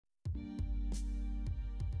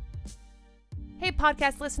Hey,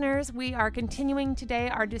 podcast listeners, we are continuing today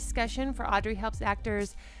our discussion for Audrey Helps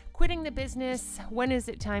Actors Quitting the Business. When is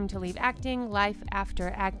it time to leave acting? Life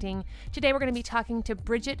after acting. Today we're going to be talking to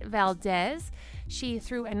Brigitte Valdez. She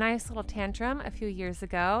threw a nice little tantrum a few years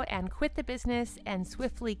ago and quit the business and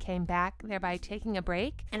swiftly came back, thereby taking a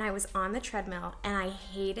break. And I was on the treadmill and I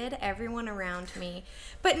hated everyone around me,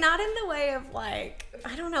 but not in the way of like,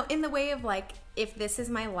 I don't know, in the way of like, if this is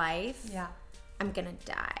my life, I'm gonna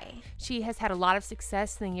die. She has had a lot of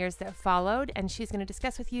success in the years that followed, and she's going to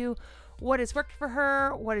discuss with you what has worked for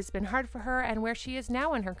her, what has been hard for her, and where she is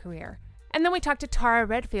now in her career. And then we talked to Tara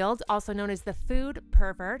Redfield, also known as the Food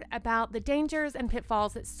Pervert, about the dangers and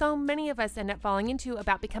pitfalls that so many of us end up falling into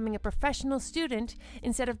about becoming a professional student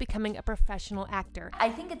instead of becoming a professional actor. I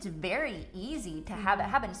think it's very easy to have it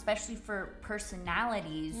happen, especially for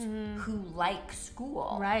personalities who like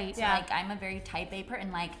school. Right. So, like, I'm a very type A person,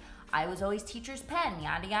 and like, I was always teacher's pen,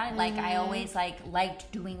 yada yada. Like, I always liked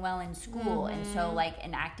doing well in school, and so like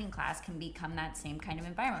an acting class can become that same kind of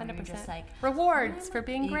environment. 100%. Where you're just like rewards for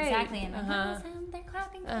being great. Exactly, and they're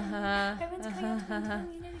clapping. Everyone's coming up to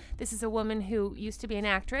me. This is a woman who used to be an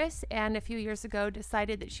actress and a few years ago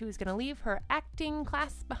decided that she was going to leave her acting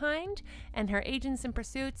class behind and her agents and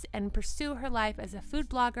pursuits and pursue her life as a food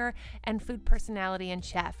blogger and food personality and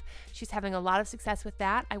chef. She's having a lot of success with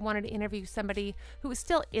that. I wanted to interview somebody who was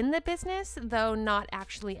still in the business, though not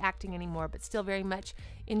actually acting anymore, but still very much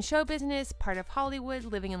in show business, part of Hollywood,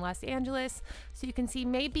 living in Los Angeles. So you can see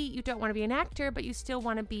maybe you don't want to be an actor, but you still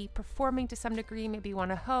want to be performing to some degree. Maybe you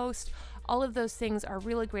want to host. All of those things are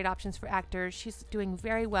really great options for actors. She's doing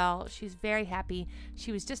very well. She's very happy.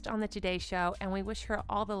 She was just on the Today Show, and we wish her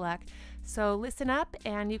all the luck. So listen up,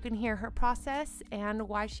 and you can hear her process and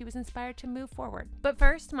why she was inspired to move forward. But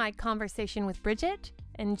first, my conversation with Brigitte.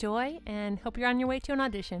 Enjoy, and hope you're on your way to an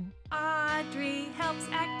audition. Audrey helps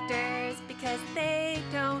actors because they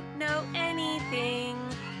don't know anything.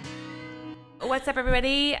 What's up,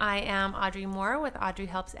 everybody? I am Audrey Moore with Audrey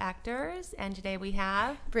Helps Actors, and today we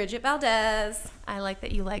have Brigitte Valdez. I like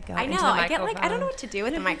that you let go. I know. Into the I get microphone. I don't know what to do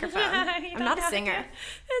with the microphone. I'm not a singer.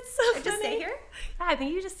 It's so funny. Just stay here? Yeah, I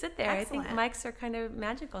think you just sit there. Excellent. I think mics are kind of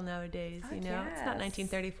magical nowadays. Fuck you know, it's not yes.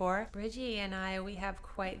 1934. Bridgie and I, we have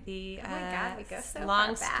quite the Oh my God, we go so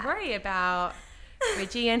long far back. story about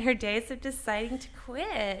Bridgie and her days of deciding to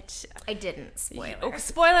quit. I didn't. Spoiler. Oh,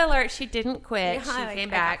 spoiler alert! She didn't quit. Yeah, She I came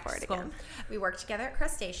got back for it School. again. We worked together at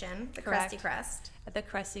Crustacean, the Correct. Krusty Crust. At the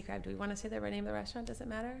Krusty Krab. Do we want to say the name of the restaurant? Does it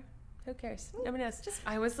matter? Who cares? Nobody knows.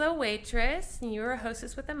 I was a waitress, and you were a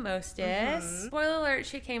hostess with a mostess. Spoiler alert,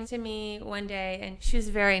 she came to me one day, and she was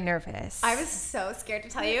very nervous. I was so scared to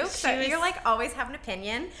tell you. You're like always have an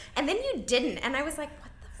opinion, and then you didn't, and I was like,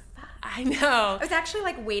 what the fuck? I know. I was actually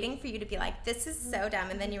like waiting for you to be like, this is so dumb,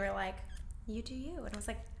 and then you were like, you do you, and I was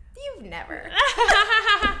like, you've never.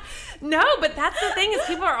 No, but that's the thing is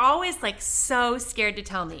people are always like so scared to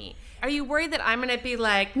tell me. Are you worried that I'm going to be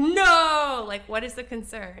like, no? Like, what is the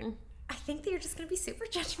concern? I think that you're just going to be super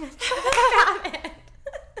judgmental about it.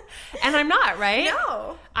 And I'm not, right?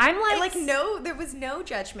 No. I'm like no, there was no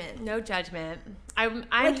judgment. no judgment. I'm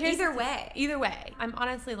Like, here's either the- way. Either way. I'm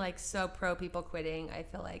honestly like so pro people quitting. I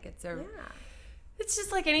feel like it's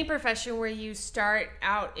just like any profession where you start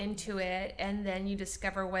out into it and then you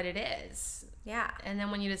discover what it is. Yeah. And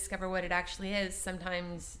then when you discover what it actually is,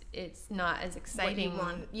 sometimes it's not as exciting.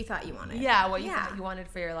 You thought you wanted. Yeah, what you thought you wanted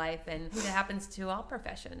for your life. And it happens to all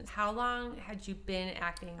professions. How long had you been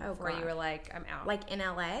acting before you were like, I'm out? Like in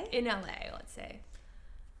LA? In LA, let's say.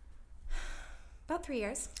 About 3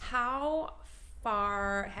 years. How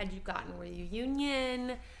far had you gotten? Were you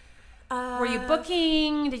union? Were you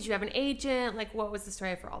booking? Did you have an agent? Like, what was the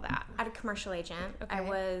story for all that? I had a commercial agent. Okay. I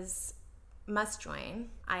was must join.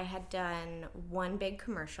 I had done one big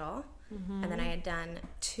commercial, and then I had done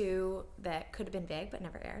two that could have been big but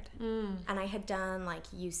never aired. And I had done like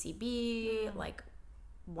UCB, like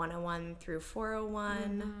 101 through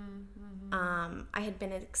 401. I had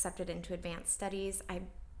been accepted into advanced studies. I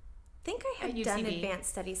think I had done UCB. advanced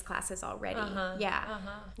studies classes already.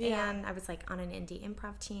 And I was like on an indie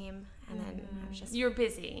improv team, and then I was just You were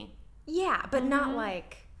busy. but not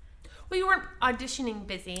like Well, you weren't auditioning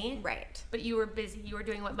busy. right. But you were busy. You were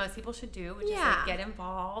doing what most people should do, which is Yeah. like get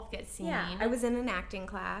involved, get seen. Yeah, I was in an acting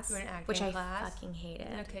class, You were in an acting which class. I fucking hated.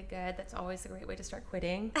 Okay, good. That's always a great way to start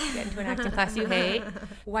quitting. Get into an acting class you hate.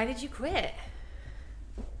 Why did you quit?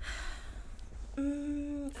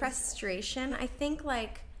 Frustration. I think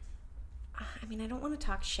like, I mean, I don't want to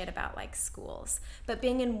talk shit about like schools, but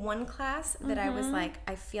being in one class that I was like,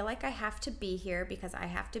 I feel like I have to be here because I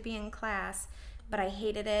have to be in class, but I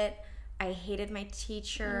hated it. I hated my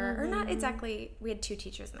teacher, or not exactly. We had 2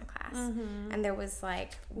 teachers in the class, and there was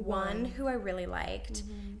like one who I really liked,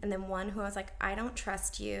 and then one who I was like, I don't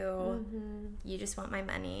trust you. You just want my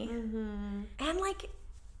money, and like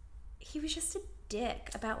he was just a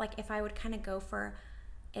dick about like if I would kind of go for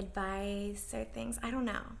advice or things. I don't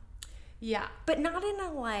know. Yeah, but not in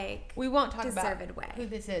a like we won't talk about way. Who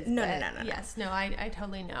this is. No. Yes, no, I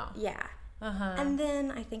totally know. Yeah. And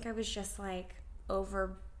then I think I was just like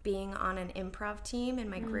over being on an improv team in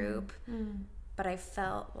my group, but I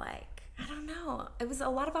felt like, I don't know, it was a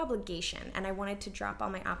lot of obligation, and I wanted to drop all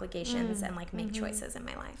my obligations and like make choices in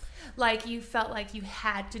my life. Like you felt like you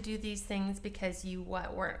had to do these things because you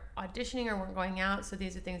weren't auditioning or weren't going out, so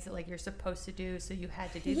these are things that like you're supposed to do, so you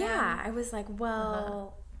had to do them. Yeah, I was like,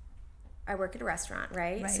 well, I work at a restaurant,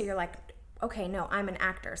 right? So you're like, okay, no, I'm an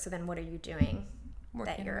actor, so then what are you doing?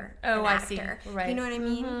 That you're an actor. See. Right. You know what I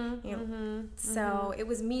mean? So it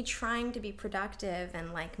was me trying to be productive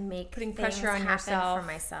and like putting pressure on yourself for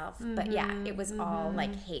myself. But yeah, it was all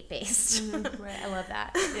like hate based. Right. I love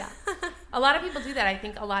that. Yeah. A lot of people do that. I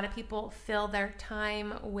think a lot of people fill their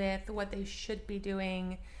time with what they should be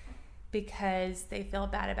doing because they feel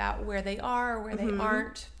bad about where they are or where they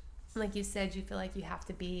aren't. Like you said, you feel like you have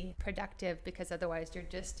to be productive because otherwise you're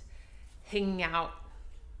just hanging out,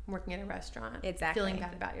 working at a restaurant, feeling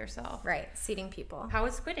bad about yourself. Right, seating people. How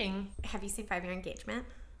was quitting? Have you seen 5 Year Engagement?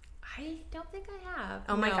 I don't think I have.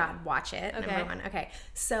 Oh my God, watch it. Okay. Number 1. Okay,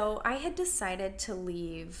 so I had decided to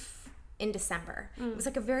leave in December. It was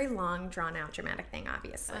like a very long, drawn-out, dramatic thing,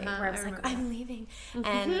 obviously, where I was like, I'm leaving.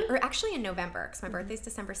 Or actually in November, because my birthday's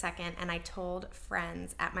December 2nd, and I told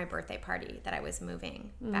friends at my birthday party that I was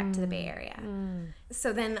moving back to the Bay Area.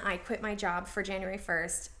 So then I quit my job for January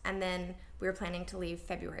 1st, and then we were planning to leave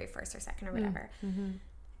February 1st or 2nd or whatever.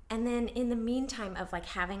 And then in the meantime of like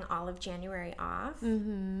having all of January off,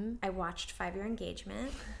 I watched 5 Year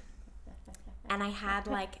Engagement, and I had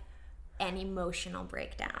like an emotional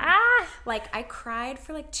breakdown. Like I cried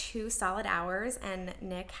for like 2 solid hours, and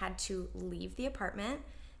Nick had to leave the apartment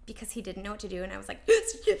because he didn't know what to do, and I was like,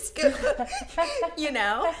 yes, good. You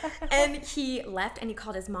know? And he left, and he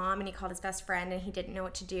called his mom, and he called his best friend, and he didn't know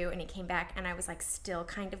what to do, and he came back, and I was like still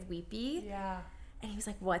kind of weepy. Yeah. And he was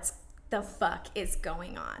like, what the fuck is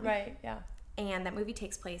going on? Right, yeah. And that movie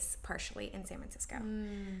takes place partially in San Francisco.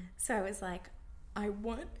 So I was like, I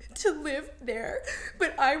want to live there,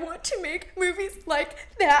 but I want to make movies like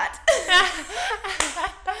that.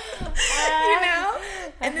 You know?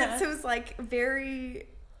 And then so it was like very,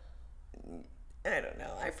 I don't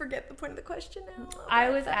know, I forget the point of the question now. I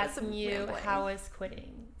was asking you how was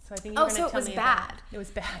quitting. So I think you were going to tell me bad. It was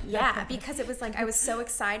bad. Yeah, because it was like I was so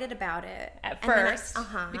excited about it at first,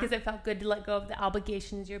 because it felt good to let go of the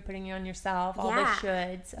obligations you're putting on yourself, all the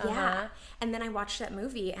shoulds. Yeah, and then I watched that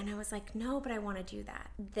movie, and I was like, no, but I want to do that.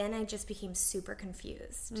 Then I just became super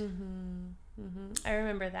confused. I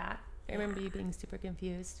remember that. I remember you being super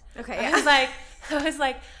confused. Okay, I was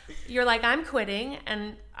like, you're like, I'm quitting,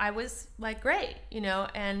 and I was like, great, you know,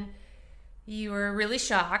 and you were really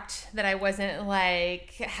shocked that I wasn't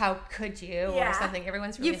like, how could you, or something.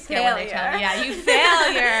 Everyone's really scared when they tell me, you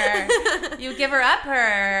failure. You give her up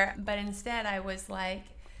her. But instead I was like,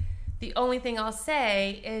 the only thing I'll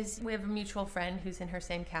say is we have a mutual friend who's in her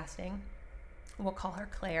same casting. We'll call her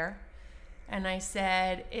Claire. And I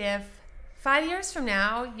said, if 5 years from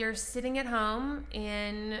now you're sitting at home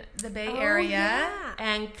in the Bay Area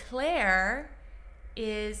and Claire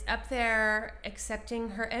is up there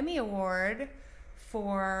accepting her Emmy Award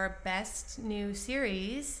for Best New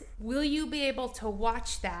Series, will you be able to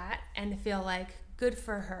watch that and feel like, good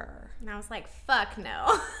for her? And I was like, fuck no.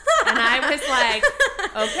 And I was like,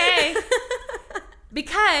 okay.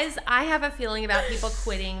 Because I have a feeling about people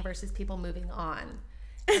quitting versus people moving on.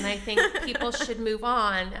 And I think people should move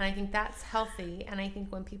on, and I think that's healthy. And I think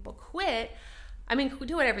when people quit, I mean,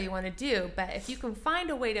 do whatever you want to do, but if you can find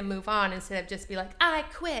a way to move on instead of just be like, I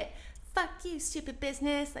quit, fuck you, stupid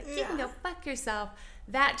business, like you can go fuck yourself,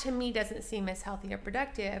 that to me doesn't seem as healthy or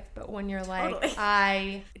productive. But when you're like,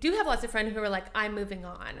 I do have lots of friends who are like, I'm moving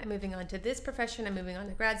on to this profession, I'm moving on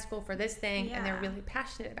to grad school for this thing, and they're really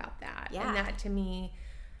passionate about that. And that to me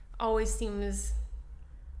always seems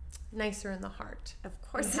nicer in the heart. Of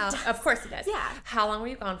course it does. Of course it does. Yeah. How long were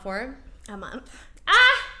you gone for? A month.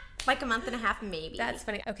 Like a month and a half, maybe. That's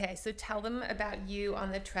funny. Okay, so tell them about you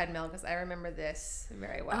on the treadmill, because I remember this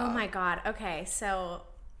very well. Oh my God. Okay, so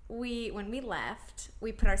when we left,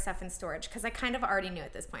 we put our stuff in storage, because I kind of already knew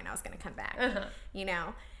at this point I was going to come back, you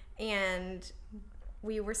know? And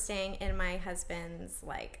we were staying in my husband's,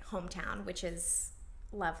 like, hometown, which is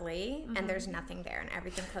lovely, and there's nothing there, and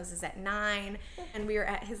everything closes at 9. And we were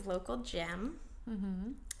at his local gym,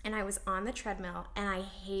 and I was on the treadmill, and I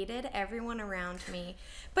hated everyone around me,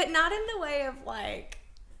 but not in the way of like,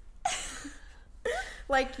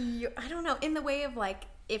 like I don't know, in the way of like,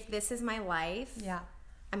 if this is my life,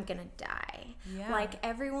 I'm gonna die. Like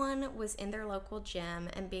everyone was in their local gym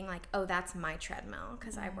and being like, oh, that's my treadmill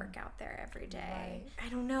because I work out there every day. I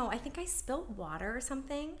don't know. I think I spilled water or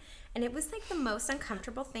something, and it was like the most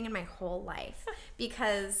uncomfortable thing in my whole life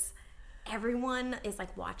because everyone is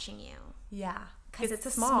like watching you. Yeah. Because it's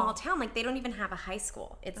a small town. Like they don't even have a high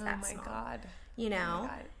school. It's that small. Oh my God. You know? Oh my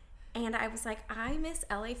God. And I was like, I miss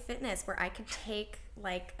LA Fitness where I could take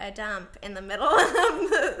like a dump in the middle of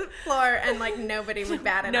the floor and like nobody would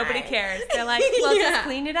bat an eye. Nobody cares. They're like, well, just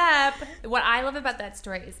clean it up. What I love about that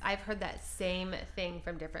story is I've heard that same thing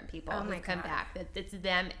from different people who come back. That it's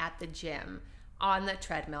them at the gym on the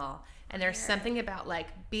treadmill. And there's something about like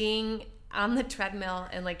being on the treadmill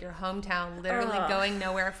in like your hometown, literally going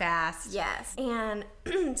nowhere fast. Yes. And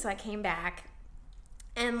so I came back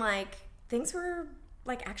and like things were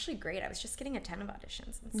like actually great. I was just getting a ton of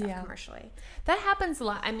auditions and stuff commercially. That happens a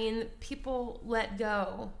lot. I mean, people let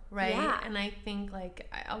go, right? Yeah. And I think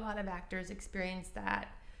like a lot of actors experience that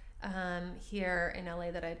here in LA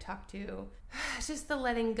that I talked to. Just the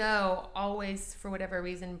letting go always, for whatever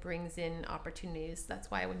reason, brings in opportunities. That's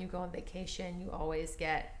why when you go on vacation, you always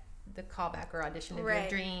get the callback or audition of your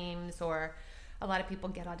dreams, or a lot of people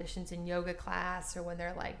get auditions in yoga class or when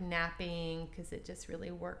they're like napping because it just really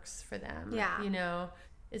works for them. Yeah. You know,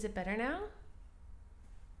 is it better now?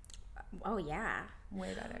 Oh, yeah.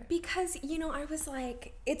 Way better. Because, you know, I was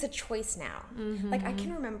like, it's a choice now. Like, I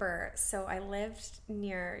can remember, so I lived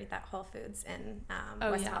near that Whole Foods in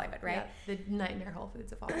West Hollywood, right? Yeah. The nightmare Whole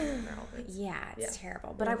Foods of all nightmare Whole Foods. Yeah, it's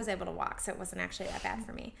terrible. But I was able to walk, so it wasn't actually that bad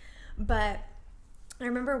for me. But I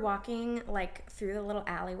remember walking like through the little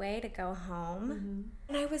alleyway to go home,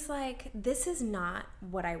 and I was like, this is not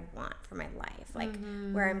what I want for my life. Like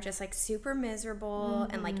where I'm just like super miserable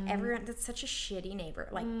and like everyone, that's such a shitty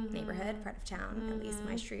neighborhood, part of town, at least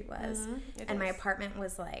my street was. And my apartment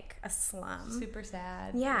was like a slum. Super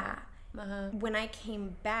sad. Yeah. When I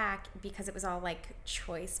came back, because it was all like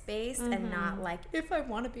choice based and not like, if I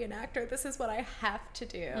want to be an actor, this is what I have to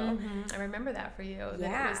do. I remember that for you.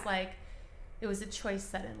 That it was like, it was a choice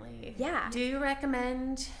suddenly. Yeah. Do you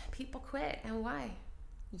recommend people quit, and why?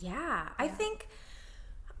 Yeah. I think,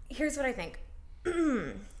 here's what I think.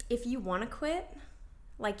 If you want to quit,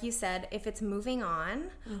 like you said, if it's moving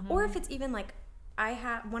on, or if it's even like, I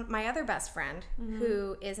have my other best friend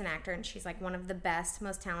who is an actor, and she's like one of the best,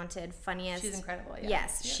 most talented, funniest. She's incredible. Yeah.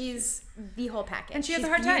 Yes. She's the whole package. And she has a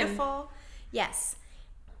hard time. Beautiful. Yes.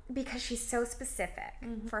 Because she's so specific.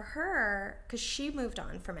 For her, because she moved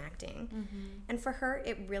on from acting, and for her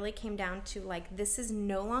it really came down to like, this is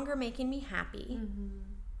no longer making me happy,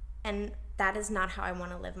 and that is not how I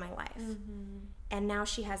want to live my life. And now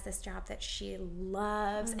she has this job that she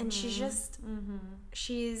loves, and she's just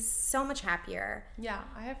she's so much happier. Yeah,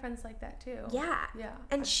 I have friends like that too. Yeah.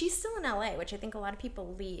 And she's still in LA, which I think a lot of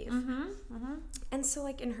people leave. And so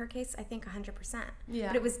like in her case, I think 100%. Yeah.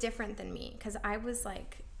 But it was different than me, because I was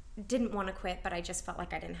like, didn't want to quit, but I just felt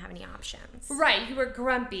like I didn't have any options. Right. You were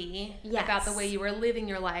grumpy about the way you were living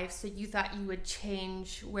your life, so you thought you would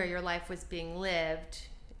change where your life was being lived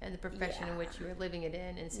and the profession in which you were living it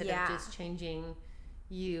in, instead of just changing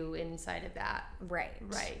you inside of that.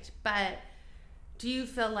 Right. But do you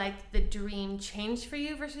feel like the dream changed for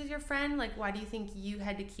you versus your friend? Like, why do you think you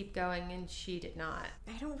had to keep going and she did not?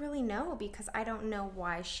 I don't really know, because I don't know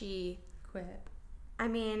why she quit. I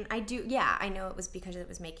mean, I do. Yeah, I know it was because it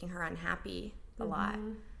was making her unhappy a lot.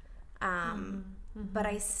 But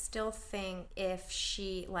I still think if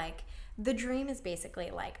she, like, the dream is basically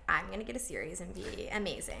like, I'm going to get a series and be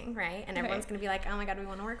amazing, right? And everyone's going to be like, oh my God, we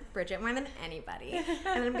want to work with Brigitte more than anybody.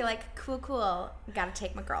 And then be like, cool, got to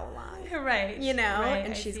take my girl along. Right. You know? Right,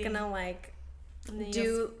 and she's going to, like,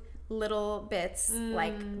 do little bits,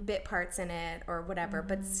 like bit parts in it or whatever,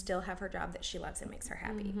 but still have her job that she loves and makes her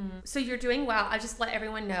happy. So you're doing well. I just let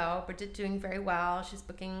everyone know Bridgette's doing very well. She's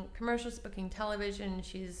booking commercials, booking television.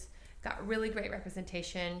 She's got really great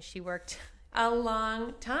representation. She worked a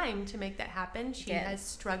long time to make that happen. She has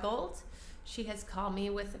struggled. She has called me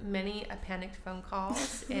with many a panicked phone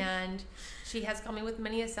calls, and she has called me with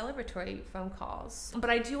many a celebratory phone calls. But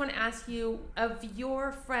I do want to ask you, of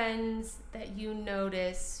your friends that you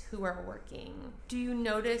notice who are working, do you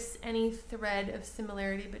notice any thread of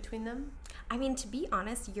similarity between them? I mean, to be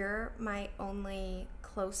honest, you're my only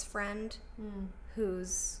close friend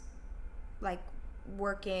who's like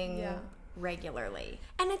working regularly.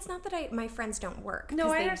 And it's not that my friends don't work.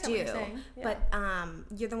 No, I they understand do. what you're saying. Yeah.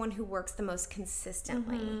 But you're the one who works the most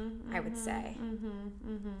consistently, I would say.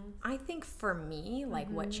 I think for me, like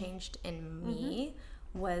what changed in me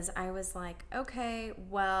was I was like, okay,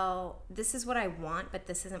 well, this is what I want, but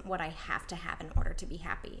this isn't what I have to have in order to be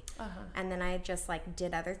happy. And then I just like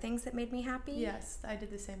did other things that made me happy. Yes, I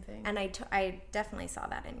did the same thing. And I definitely saw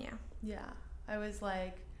that in you. Yeah, I was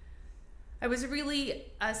really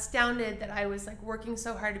astounded that I was like working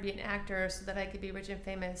so hard to be an actor so that I could be rich and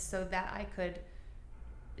famous so that I could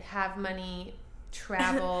have money,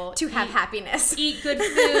 travel, to have happiness, eat good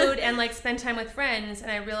food, and like spend time with friends.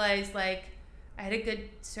 And I realized like I had a good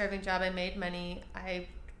serving job. I made money. I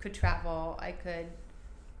could travel. I could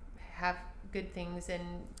have good things and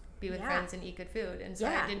be with friends and eat good food. And so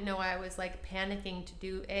I didn't know I was like panicking to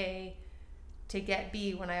do A to get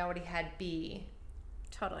B when I already had B.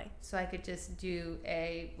 Totally. So I could just do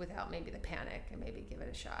A without maybe the panic and maybe give it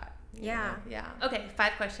a shot. Yeah. Yeah. Okay,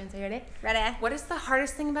 5 questions. Are you ready? Ready. What is the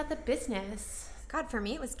hardest thing about the business? God, for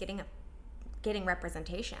me, it was getting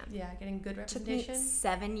representation. Yeah, getting good representation. Took me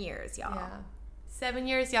 7 years, y'all. Yeah. 7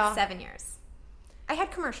 years, y'all. 7 years. I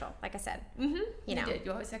had commercial, like I said. You know. did.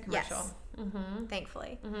 You always had commercial. Yes.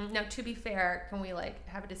 Thankfully. Now, to be fair, can we like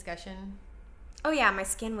have a discussion? Oh yeah, my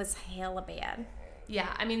skin was hella bad. Yeah,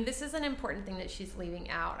 I mean, this is an important thing that she's leaving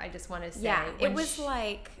out. I just want to say. Yeah, it was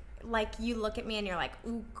like you look at me and you're like,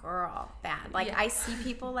 ooh, girl, bad. Like, I see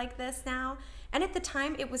people like this now. And at the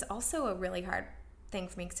time, it was also a really hard thing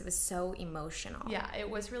for me because it was so emotional. Yeah, it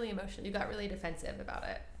was really emotional. You got really defensive about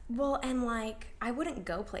it. Well, and like, I wouldn't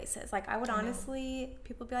go places. Like, I would honestly,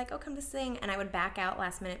 people would be like, oh, come to sing. And I would back out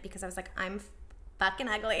last minute because I was like, I'm fucking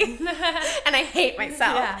ugly. And I hate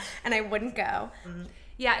myself. Yeah. And I wouldn't go.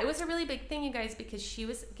 Yeah, it was a really big thing, you guys, because she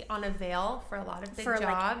was on a veil for a lot of big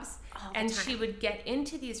jobs. Like, and she would get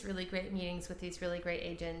into these really great meetings with these really great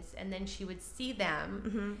agents, and then she would see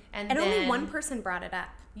them. And then, only one person brought it up.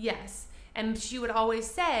 Yes. And she would always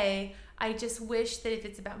say, I just wish that if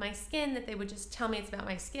it's about my skin, that they would just tell me it's about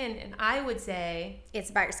my skin. And I would say,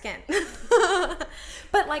 it's about your skin.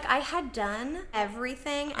 But like, I had done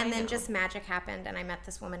everything, and then just magic happened, and I met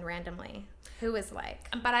this woman randomly who was like...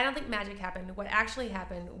 But I don't think magic happened. What actually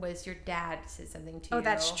happened was your dad said something to you. Oh,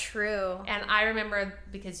 that's true. And I remember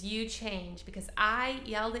because you changed, because I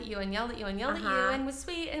yelled at you and yelled at you and yelled at you and was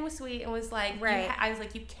sweet and was like... Right. I was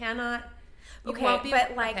like, you cannot... You okay, won't be,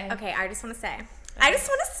 but like... Okay, I just want to say...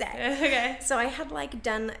 Okay. So I had like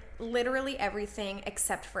done literally everything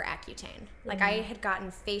except for Accutane. Like I had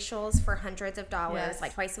gotten facials for hundreds of dollars,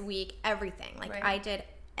 like twice a week, everything. Like I did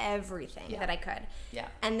everything that I could. Yeah.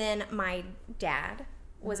 And then my dad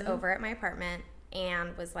was over at my apartment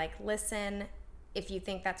and was like, listen, if you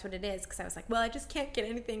think that's what it is, because I was like, well, I just can't get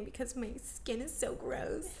anything because my skin is so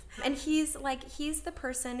gross. And he's the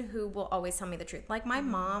person who will always tell me the truth. Like my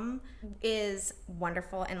mom is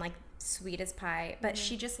wonderful and like sweet as pie, but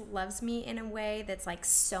she just loves me in a way that's like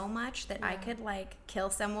so much that I could like kill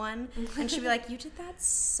someone and she'd be like, you did that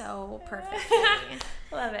so perfectly.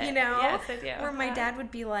 Love it. You know? Yes, I do. Where my dad would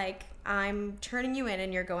be like, I'm turning you in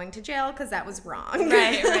and you're going to jail because that was wrong.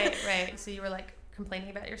 Right. So you were like complaining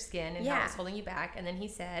about your skin and how it was holding you back, and then he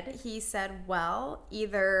said, well,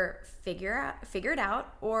 either figure it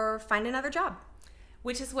out or find another job.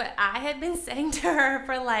 Which is what I had been saying to her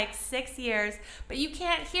for like 6 years, but you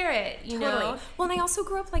can't hear it, you know? Well, and I also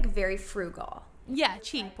grew up like very frugal. Yeah,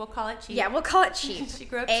 cheap. We'll call it cheap. Yeah, we'll call it cheap. She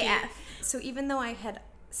grew up AF. cheap. So even though I had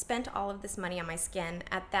spent all of this money on my skin,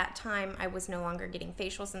 at that time I was no longer getting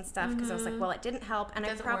facials and stuff because I was like, well, it didn't help. And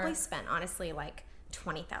I probably spent, honestly, like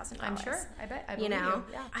 $20,000. I'm sure. I bet. I you know?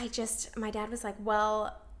 Yeah. My dad was like,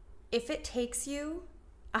 well, if it takes you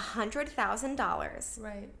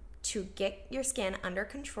 $100,000 to get your skin under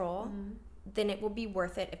control, then it will be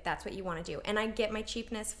worth it if that's what you want to do. And I get my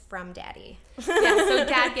cheapness from daddy. Yeah, so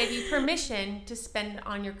dad gave you permission to spend it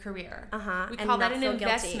on your career. We call that an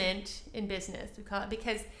investment in business. We call it,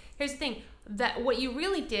 because here's the thing, that what you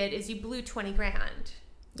really did is you blew $20,000.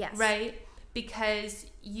 Yes. Right? Because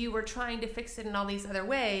you were trying to fix it in all these other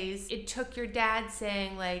ways. It took your dad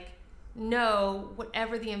saying like, no,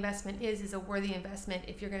 whatever the investment is a worthy investment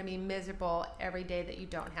if you're going to be miserable every day that you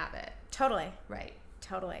don't have it. Totally. Right.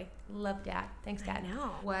 Totally. Love Dad. Thanks, Dad. I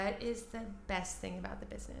know. What is the best thing about the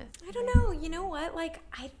business? I don't know. You know what? Like,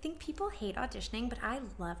 I think people hate auditioning, but I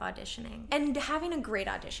love auditioning. And having a great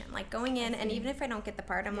audition. Like, going in, and even if I don't get the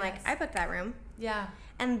part, I'm like, I booked that room. Yeah.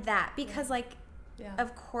 And that, because,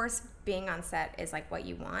 of course, being on set is, like, what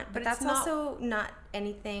you want. But that's also not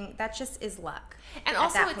anything. That just is luck. And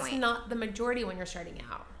also, it's not the majority when you're starting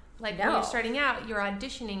out. Like when you're starting out, you're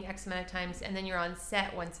auditioning X amount of times and then you're on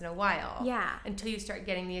set once in a while. Yeah. Until you start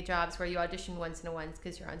getting the jobs where you audition once in a once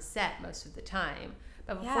because you're on set most of the time.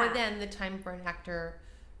 But before then, the time for an actor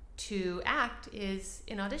to act is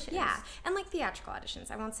in auditions. Yeah. And like theatrical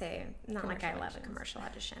auditions. I won't say, not like I love a commercial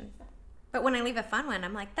audition. But when I leave a fun one,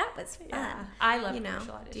 I'm like, that was fun. Yeah. I love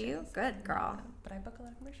commercial auditions. Do you? Good, girl. But I book a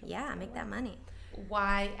lot of commercials. Yeah, make that money.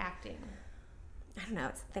 Why acting? I don't know.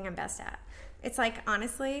 It's the thing I'm best at. It's like,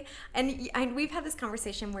 honestly, and we've had this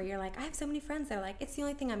conversation where you're like, I have so many friends that are like, it's the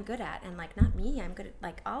only thing I'm good at. And like, not me. I'm good at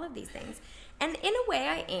like all of these things. And in a way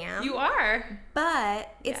I am. You are.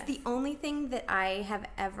 But it's the only thing that I have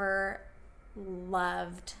ever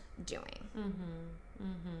loved doing.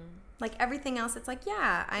 Like everything else, it's like,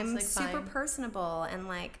 yeah, I'm like super personable and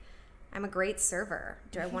like I'm a great server.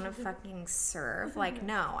 Do I want to fucking serve? Like,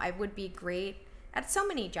 no, I would be great at so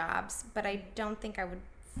many jobs, but I don't think I would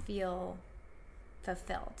feel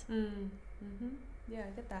fulfilled. Yeah,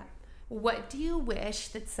 I get that. What do you wish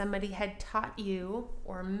that somebody had taught you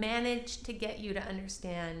or managed to get you to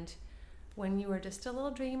understand when you were just a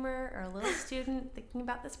little dreamer or a little student thinking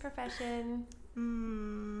about this profession?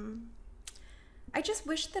 I just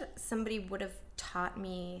wish that somebody would have taught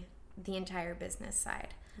me the entire business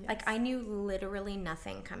side. Yes. Like, I knew literally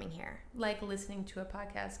nothing coming here. Like listening to a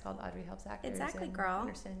podcast called Audrey Helps Actors. Exactly,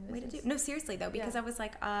 girl. Way to do. No, seriously, though, because I was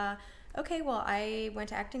like, okay, well, I went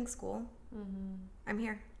to acting school. I'm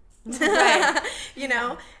here. Right. You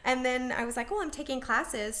know? And then I was like, well, I'm taking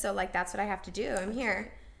classes, so, like, that's what I have to do. I'm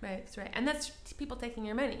here. Right, that's right. And that's people taking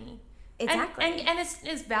your money. Exactly. And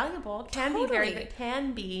it's valuable. Can be very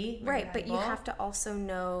right, but you have to also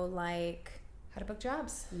know, like, how to book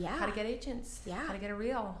jobs. Yeah. How to get agents. Yeah. How to get a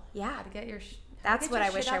reel. Yeah. How to get your That's what I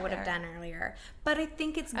wish I would have done earlier. But I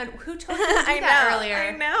think it's... And who told you to do that earlier?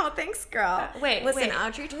 I know. Thanks, girl. Listen,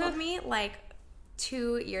 Audrey told me, like,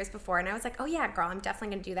 2 years before, and I was like, oh, yeah, girl, I'm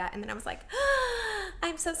definitely going to do that. And then I was like,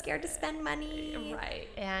 I'm so scared to spend money. Right.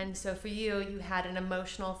 And so for you, you had an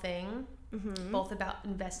emotional thing, both about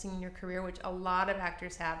investing in your career, which a lot of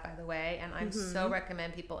actors have, by the way, and I so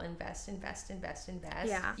recommend people invest.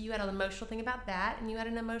 Yeah. You had an emotional thing about that, and you had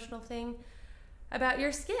an emotional thing about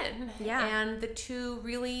your skin. Yeah. And the two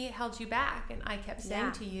really held you back, and I kept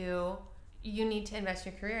saying to you, you need to invest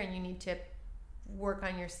in your career, and you need to work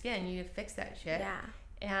on your skin. You need to fix that shit. Yeah.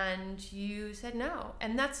 And you said no.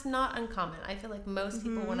 And that's not uncommon. I feel like most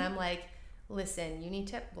people, when I'm like, listen, you need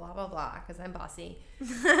to blah, blah, blah, because I'm bossy.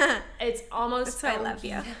 It's almost... That's why I love you.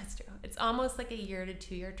 Yeah, that's true. It's almost like a 1 to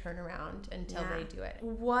 2 year turnaround until they do it.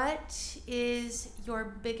 What is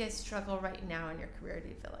your biggest struggle right now in your career, do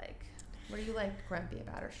you feel like? What are you, like, grumpy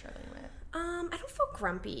about or struggling with? I don't feel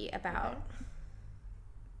grumpy about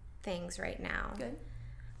things right now. Good.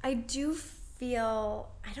 I do feel...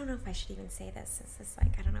 I don't know if I should even say this. It's just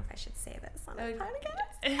like, I don't know if I should say this on the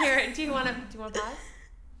podcast. Here, do you want to pause?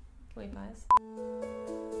 Can we pause?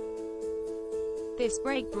 This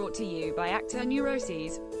break brought to you by Actor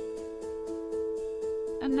Neuroses.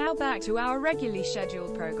 And now back to our regularly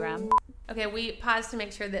scheduled program. Okay, we paused to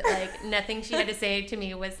make sure that, like, nothing she had to say to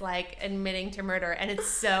me was, like, admitting to murder. And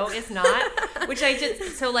it's not. Which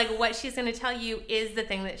so, like, what she's going to tell you is the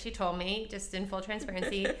thing that she told me, just in full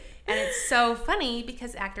transparency. And it's so funny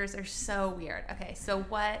because actors are so weird. Okay, so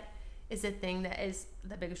what is the thing that is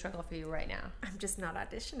the biggest struggle for you right now? I'm just not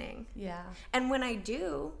auditioning. Yeah. And when I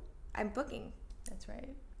do, I'm booking. That's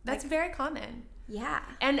right. That's very common. Yeah.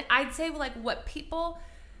 And I'd say, like, what people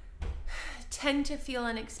tend to feel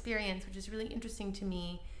and experience, which is really interesting to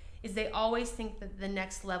me, is they always think that the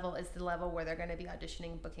next level is the level where they're going to be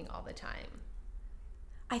auditioning, booking all the time.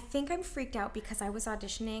 I think I'm freaked out because I was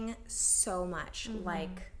auditioning so much,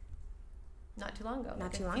 like... Not too long ago. Not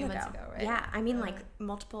like too a long few ago. Months ago, right? Yeah, I mean, like,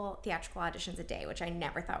 multiple theatrical auditions a day, which I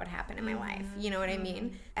never thought would happen in my life. You know what I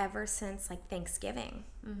mean? Ever since, like, Thanksgiving.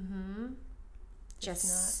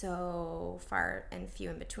 Just so far and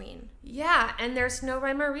few in between. Yeah, and there's no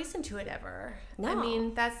rhyme or reason to it ever. No. I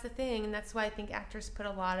mean, that's the thing, and that's why I think actors put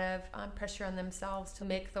a lot of pressure on themselves to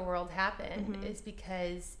make the world happen, is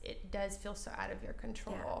because it does feel so out of your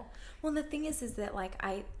control. Yeah. Well, the thing is that, like,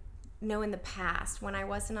 I know in the past, when I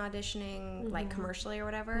wasn't auditioning, like, commercially or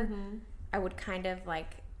whatever, I would kind of,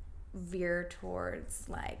 like, veer towards,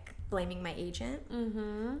 like, blaming my agent,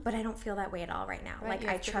 but I don't feel that way at all right now. Right, like,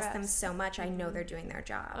 I trust them so much. I know they're doing their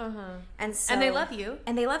job, and so and they love you,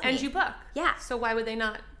 and they love me, and you book. Yeah. So why would they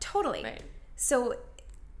not? Totally. Right. So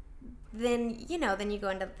then you go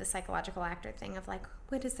into the psychological actor thing of like,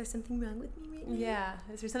 wait, is there something wrong with me right now? Yeah.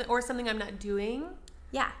 Is there something I'm not doing?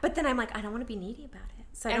 Yeah. But then I'm like, I don't want to be needy about it.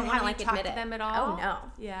 So I And don't want to have you admit talked to it. them at all? Oh, no.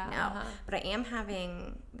 Yeah. No. But I am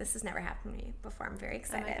having, this has never happened to me before. I'm very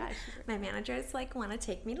excited. gosh. My managers like want to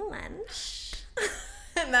take me to lunch.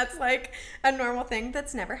 And that's like a normal thing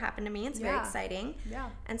that's never happened to me. It's very exciting. Yeah.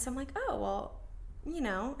 And so I'm like, oh, well,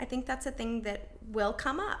 I think that's a thing that will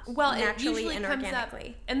come up naturally it usually and comes organically.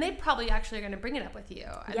 Up, and they probably actually are going to bring it up with you.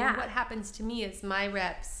 I Yeah. mean, what happens to me is my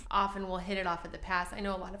reps often will hit it off at the pass. I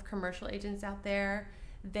know a lot of commercial agents out there.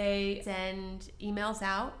 They send emails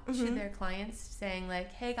out to their clients saying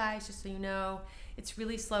like, hey guys, just so you know, it's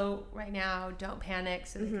really slow right now. Don't panic.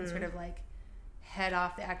 So they can sort of like head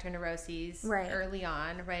off the actor neuroses early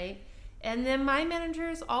on, right? And then my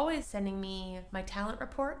manager's always sending me my talent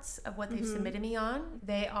reports of what they've submitted me on.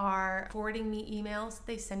 They are forwarding me emails that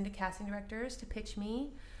they send to casting directors to pitch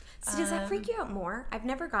me. So does that freak you out more? I've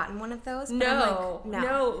never gotten one of those. But No, I'm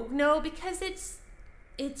like, no, because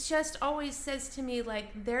it just always says to me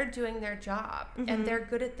like they're doing their job and they're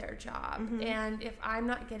good at their job. And if I'm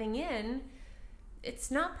not getting in,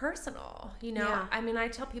 it's not personal, Yeah. I mean, I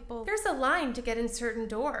tell people there's a line to get in certain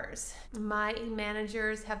doors. My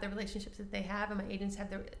managers have the relationships that they have and my agents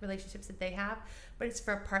have the relationships that they have, but it's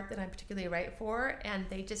for a part that I'm particularly right for, and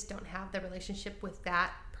they just don't have the relationship with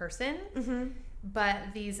that person. But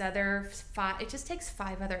these other 5, it just takes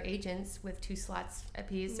 5 other agents with 2 slots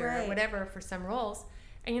apiece or whatever for some roles,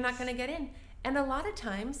 and you're not going to get in. And a lot of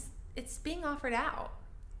times it's being offered out.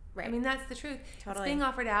 Right. I mean, that's the truth. Totally. It's being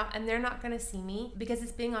offered out, and they're not going to see me because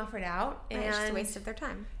it's being offered out. And it's just a waste of their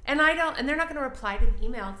time. And they're not going to reply to the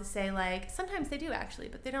email to say like, sometimes they do actually,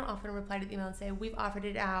 but they don't often reply to the email and say, we've offered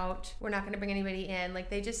it out. We're not going to bring anybody in. Like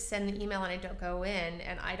they just send the email and I don't go in,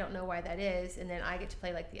 and I don't know why that is. And then I get to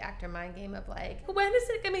play like the actor mind game of like, when is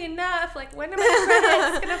it going to be enough? Like when are my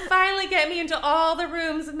credits going to finally get me into all the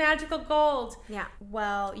rooms of magical gold? Yeah.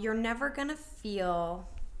 Well, you're never going to feel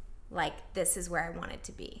like this is where I want it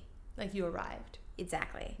to be. Like you arrived.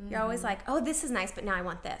 Exactly. You're always like, oh, this is nice, but now I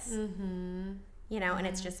want this. And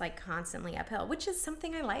it's just like constantly uphill, which is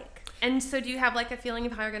something I like. And so do you have like a feeling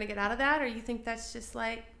of how you're going to get out of that, or you think that's just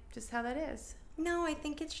how that is? No, I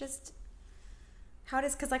think it's just how it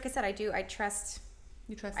is. Because like I said, I trust.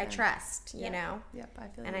 You trust I them. trust, Yep. you know? Yep, I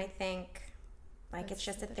feel And you. I think like it's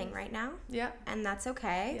just a thing right now. Yeah. And that's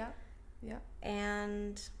okay. Yeah. Yeah.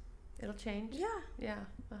 And It'll change. yeah. Yeah.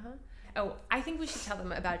 Oh, I think we should tell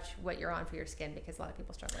them about what you're on for your skin, because a lot of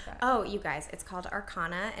people struggle with that. Oh, you guys, it's called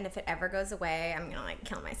Arcona, and if it ever goes away, I'm gonna like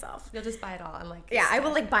kill myself. You'll just buy it all. I'm like, Yeah, I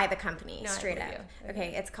will like buy the company No, I straight up. believe you.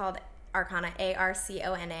 Okay, it's called Arcona,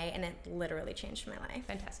 Arcona, and it literally changed my life.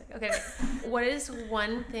 Fantastic. Okay. What is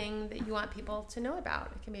one thing that you want people to know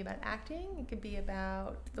about? It can be about acting. It could be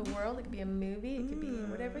about the world. It could be a movie. It could be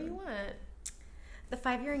whatever you want. The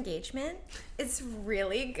 5-year engagement is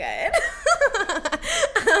really good.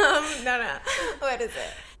 No. What is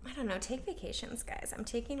it? I don't know. Take vacations, guys. I'm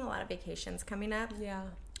taking a lot of vacations coming up. Yeah.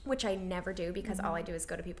 Which I never do because all I do is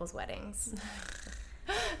go to people's weddings.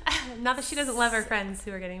 Not that she doesn't love her friends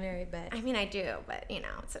who are getting married, but I mean, I do, but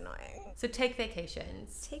it's annoying. so take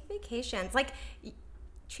vacations. Take vacations. Like,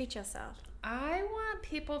 treat yourself. I want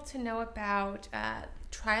people to know about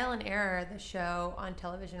Trial and Error, the show on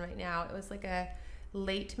television right now. It was like a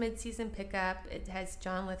late mid-season pickup. It has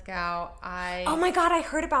John Lithgow. Oh my God, I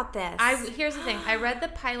heard about this. Here's the thing. I read the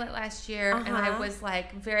pilot last year, and I was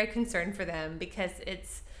like very concerned for them because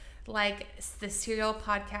it's like the Serial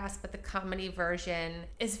podcast, but the comedy version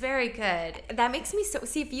is very good. That makes me so...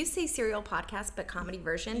 See, if you say Serial podcast, but comedy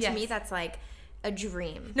version, to me, that's like a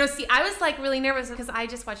dream. No, see, I was like really nervous because I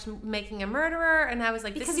just watched Making a Murderer, and I was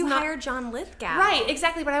like, because you hired John Lithgow. Right,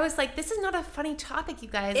 exactly. But I was like, this is not a funny topic, you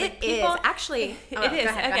guys. It is. Actually, it is. Go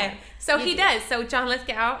ahead. So he does. So John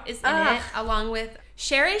Lithgow is in it, along with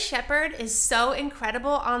Sherry Shepherd is so incredible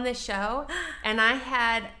on this show. And I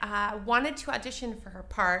had wanted to audition for her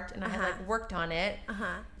part, and I had like worked on it.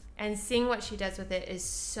 And seeing what she does with it is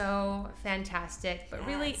so fantastic. But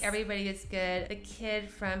really, everybody is good. The kid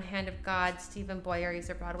from Hand of God, Stephen Boyer,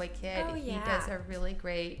 he's a Broadway kid. Oh, yeah. He does a really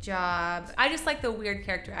great job. I just like the weird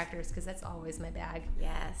character actors because that's always my bag.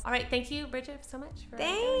 Yes. All right, thank you, Brigitte, so much.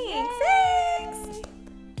 Thanks.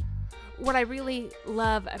 What I really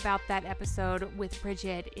love about that episode with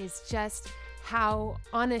Brigitte is just how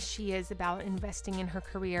honest she is about investing in her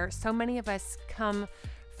career. So many of us come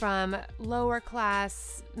from lower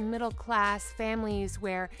class, middle class families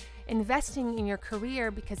where investing in your career,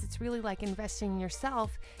 because it's really like investing in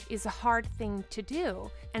yourself, is a hard thing to do.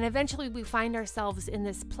 And eventually we find ourselves in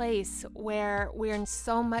this place where we're in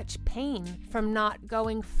so much pain from not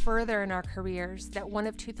going further in our careers that one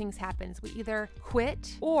of two things happens. We either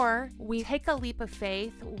quit or we take a leap of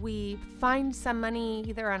faith. We find some money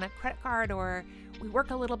either on a credit card, or we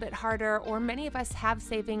work a little bit harder, or many of us have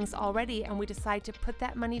savings already and we decide to put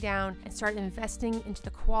that money down and start investing into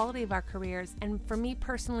the quality of our careers. And for me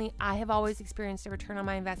personally, I have always experienced a return on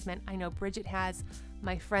my investment. I know Brigitte has,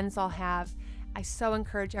 my friends all have. I so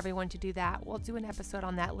encourage everyone to do that. We'll do an episode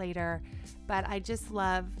on that later, but I just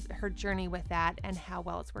love her journey with that and how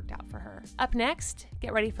well it's worked out for her. Up next,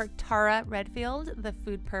 get ready for Tara Redfield, the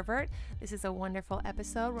Food Pervert. This is a wonderful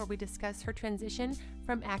episode where we discuss her transition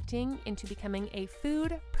from acting into becoming a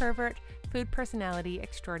food pervert, food personality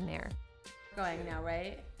extraordinaire. We're going now,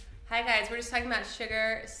 right? Hi guys, we're just talking about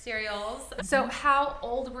sugar cereals. So how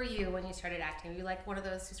old were you when you started acting? Were you like one of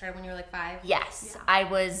those who started when you were like 5? Yes,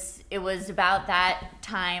 Yeah. It was about that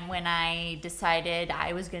time when I decided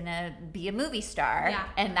I was gonna be a movie star. Yeah.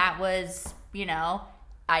 And that was,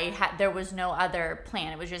 there was no other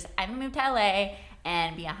plan. It was just, I'm gonna move to LA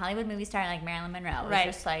and be a Hollywood movie star like Marilyn Monroe. It was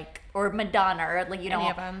just like, or Madonna, or like, Any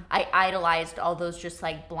of them. I idolized all those just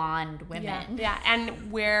like blonde women. Yeah.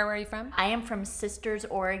 And where are you from? I am from Sisters,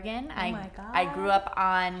 Oregon. my God. I grew up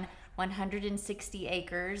on 160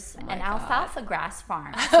 acres, an alfalfa grass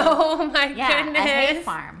farm. Oh my Yeah, goodness. a hay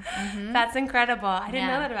farm. Mhm. That's incredible. I didn't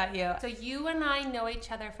know Yeah. that about you. So you and I know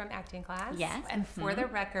each other from acting class. Yes. And for the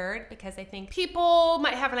record, because I think people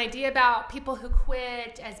might have an idea about people who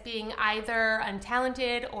quit as being either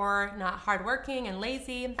untalented or not hardworking and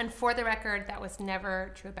lazy. And for the record, that was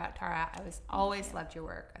never true about Tara. I was always loved your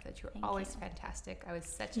work. I thought you were always fantastic. I was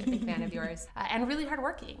such a big fan of yours. And really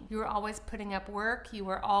hardworking. You were always putting up work. You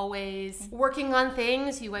were always working on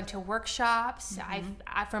things. You went to workshops. I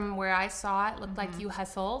from where I saw it, looked like you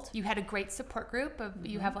hustled. You had a great support group.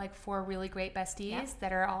 You have like 4 really great besties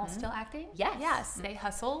that are all still acting. Yes. They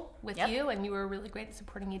hustle with you, and you were really great at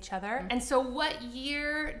supporting each other. And so what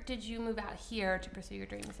year did you move out here to pursue your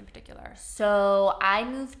dreams in particular? So I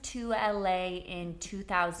moved to LA in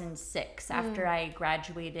 2006. After I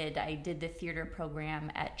graduated, I did the theater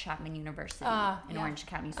program at Chapman University in Orange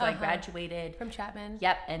County. So I graduated From Chapman?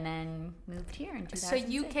 Yep, and then moved here in 2006. So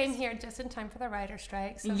you came here just in time for the writer's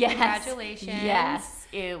strike. So Yes. congratulations. Yes,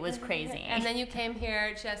 it was crazy. And then you came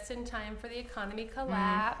here just in time for the economy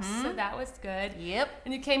collapse. So that was good. Yep.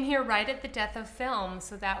 And you came here right at the death of film.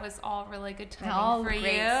 So that was all really good timing All for great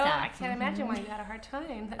you. stuff. I can't imagine why you had a hard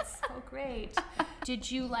time. That's so great.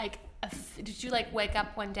 Did you wake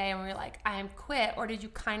up one day and were like, I am quit? Or did you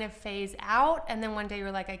kind of phase out and then one day you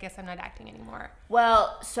were like, I guess I'm not acting anymore?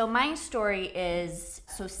 Well, so my story is,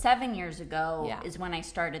 7 years ago is when I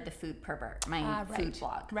started the Food Pervert, my food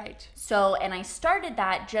blog. Right. So, and I started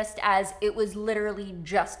that just as it was literally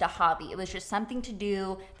just a hobby. It was just something to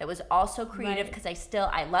do that was also creative because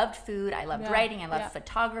I loved food, I loved writing, I loved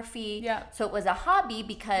photography. Yeah. So it was a hobby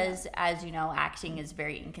because, as you know, acting is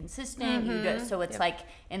very inconsistent. So it's like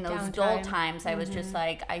in those dull times, I was just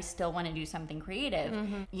like, I still want to do something creative.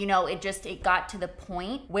 It got to the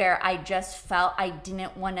point where I just felt I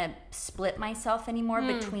didn't want to split myself anymore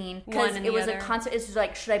between, because it was a constant, it's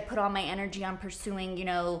like, should I put all my energy on pursuing,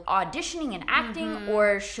 auditioning and acting,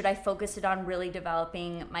 or should I focus it on really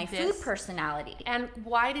developing my food personality? And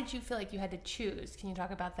why did you feel like you had to choose? Can you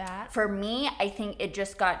talk about that? For me, I think it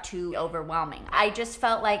just got too overwhelming. I just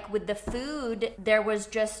felt like with the food, there was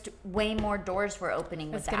just way more doors were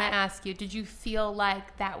opening with that. I was going to ask you, did you feel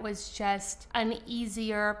like that was just an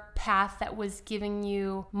easier path that was giving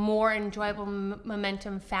you more enjoyable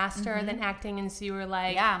momentum faster than acting? And so you were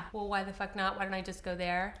like, well, why the fuck not? Why don't I just go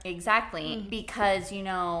there? Exactly. Because,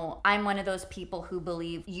 I'm one of those people who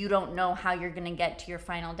believe you don't know how you're going to get to your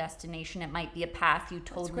final destination. It might be a path you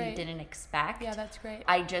totally didn't expect. Yeah, that's great.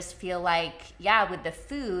 I just feel like, with the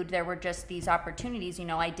food, there were just these opportunities.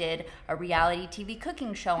 I did a reality TV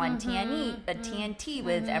cooking show on TNT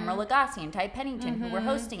with Emeril, Lagasse and Pennington who were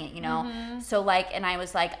hosting it, So and I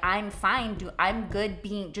was like, I'm fine. I'm good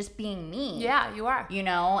being me. Yeah, you are.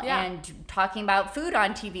 And talking about food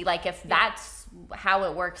on TV. Like if that's how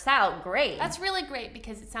it works out, great. That's really great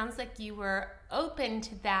because it sounds like you were open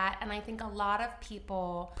to that. And I think a lot of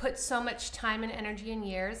people put so much time and energy and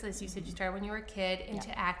years, as you said, you started when you were a kid,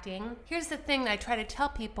 into acting. Here's the thing that I try to tell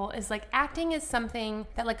people is like acting is something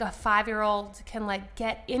that like a 5-year-old can like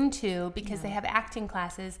get into because they have acting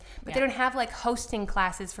classes, but they don't have like hosting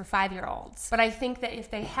classes for 5-year-olds. But I think that if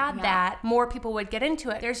they had that, more people would get into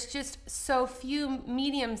it. There's just so few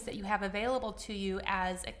mediums that you have available to you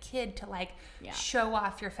as a kid to like show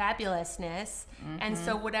off your fabulousness. And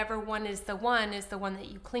so whatever one is the one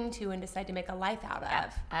that you cling to and decide to make a life out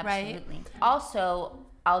of. Absolutely. Right? Also,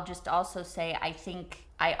 I'll just also say, I think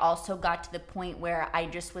I also got to the point where I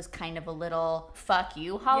just was kind of a little, fuck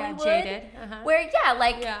you, Hollywood. Yeah, jaded. Where,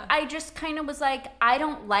 I just kind of was like, I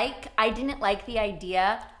didn't like the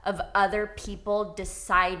idea of other people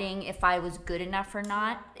deciding if I was good enough or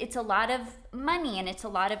not. It's a lot of money and it's a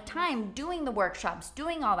lot of time doing the workshops,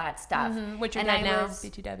 doing all that stuff. Which you're doing now,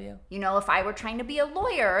 BTW. You know, if I were trying to be a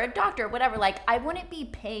lawyer or a doctor, whatever, like I wouldn't be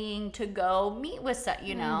paying to go meet with,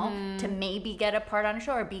 you know, to maybe get a part on a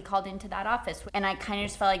show or be called into that office. And I kind of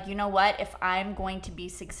just felt like, you know what, if I'm going to be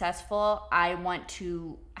successful, I want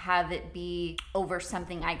to have it be over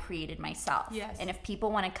something I created myself. Yes. And if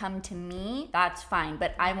people want to come to me, that's fine.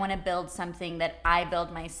 But I want to build something that I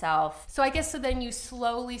build myself. So I guess so then you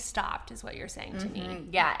slowly stopped is what you're saying to me.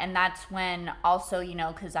 Yeah. And that's when also, you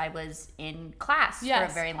know, because I was in class for a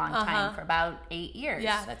very long time, for about 8 years.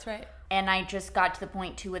 Yeah, that's right. And I just got to the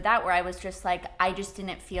point too with that where I was just like, I just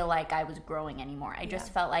didn't feel like I was growing anymore. I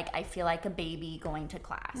just felt like I feel like a baby going to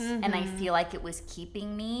class. And I feel like it was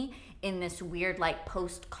keeping me in this weird like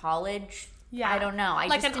post-college, I don't know. I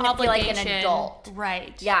like just didn't feel like an adult.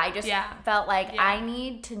 Right. Yeah, I just felt like I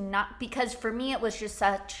need to not, because for me it was just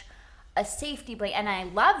such a safety blanket, and I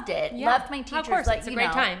loved it. Loved my teachers. Of course, like, it's a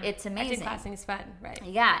great time. It's amazing. Acting classing is fun, right?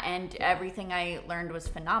 Yeah, and everything I learned was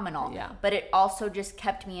phenomenal. Yeah. But it also just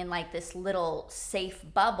kept me in like this little safe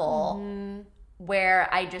bubble where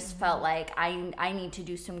I just felt like I need to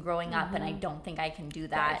do some growing up, and I don't think I can do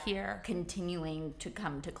that here. Continuing to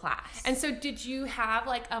come to class. And so did you have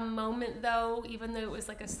like a moment though, even though it was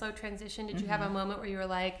like a slow transition, did you have a moment where you were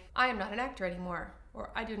like, I am not an actor anymore? Or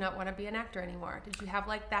I do not want to be an actor anymore. Did you have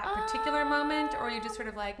like that particular moment, or you just sort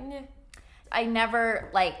of like, nah? I never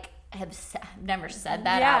like have never said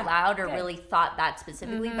that out loud or really thought that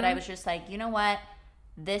specifically, but I was just like, you know what?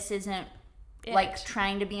 This isn't like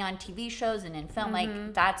trying to be on TV shows and in film.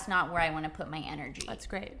 Like that's not where I want to put my energy. That's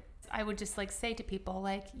great. I would just like say to people,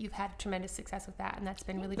 like, you've had tremendous success with that, and that's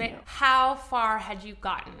been really great. How far had you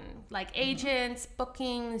gotten? Like agents,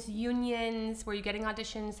 bookings, unions? Were you getting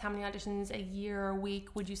auditions? How many auditions a year or a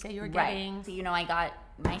week would you say you were getting? Right. So, you know, I got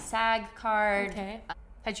my SAG card. Okay.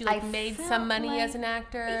 Had you like made some money as an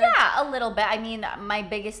actor? Yeah, a little bit. I mean, my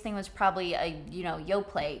biggest thing was probably a, you know,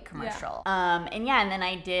 YoPlay commercial. And then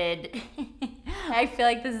I did, I feel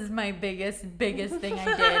like this is my biggest thing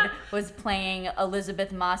I did was playing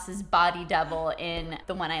Elizabeth Moss's body double in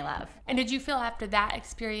The One I Love. And did you feel after that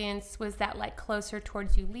experience, was that like closer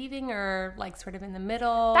towards you leaving or like sort of in the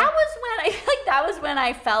middle? That was when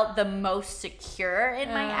I felt the most secure in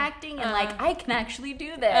my acting and like, I can actually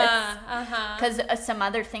do this. Because some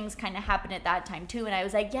other things kind of happened at that time too, and I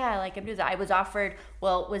was like, yeah, like I'm doing that. I was offered,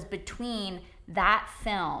 well, it was between that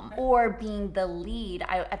film or being the lead.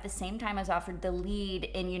 At the same time I was offered the lead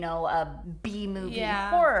in, you know, a B-movie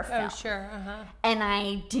horror film. Oh, sure. And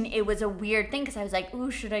I didn't, it was a weird thing because I was like,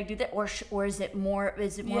 ooh, should I do that? Or is it more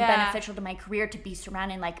beneficial to my career to be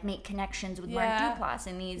surrounded and like make connections with Mark Duplass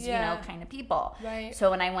and these, you know, kind of people. Right.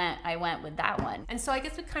 So when I went with that one. And so I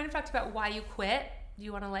guess we kind of talked about why you quit. Do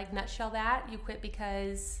you want to like nutshell that? You quit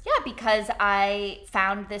because? Yeah, because I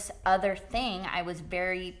found this other thing I was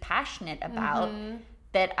very passionate about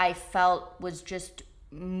that I felt was just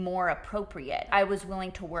more appropriate. I was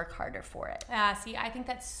willing to work harder for it. See, I think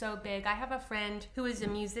that's so big. I have a friend who is a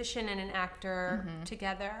musician and an actor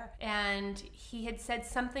together, and he had said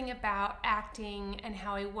something about acting and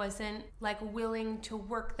how he wasn't like willing to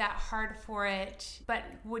work that hard for it, but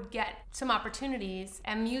would get some opportunities,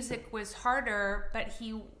 and music was harder, but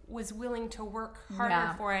he was willing to work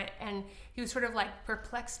harder for it, and he was sort of like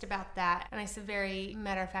perplexed about that. And I said very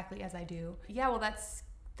matter-of-factly, as I do, yeah, well, that's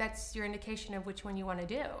your indication of which one you want to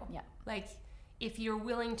do. Yeah. Like, if you're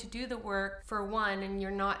willing to do the work for one and you're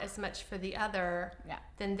not as much for the other,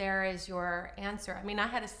 then there is your answer. I mean, I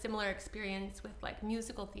had a similar experience with like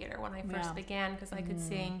musical theater when I first began, because I could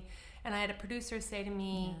sing, and I had a producer say to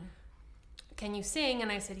me, can you sing?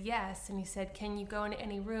 And I said, yes. And he said, can you go into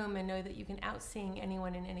any room and know that you can out-sing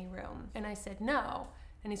anyone in any room? And I said, no.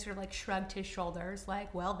 And he sort of like shrugged his shoulders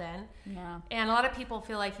like, well then. Yeah. And a lot of people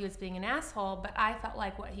feel like he was being an asshole, but I felt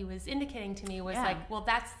like what he was indicating to me was like, well,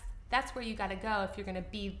 that's that's where you got to go if you're going to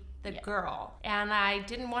be the girl. And I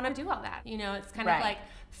didn't want to do all that. You know, it's kind of like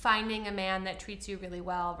finding a man that treats you really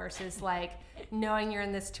well versus like knowing you're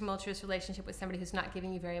in this tumultuous relationship with somebody who's not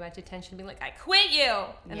giving you very much attention, being like, I quit you.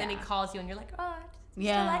 And then he calls you and you're like, oh, do you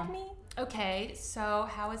still like me? Okay, so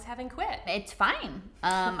how is having quit? It's fine.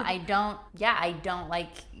 I don't like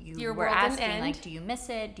you were asking, like, do you miss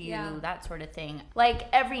it? Do you that sort of thing? Like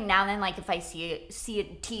every now and then, like if I see a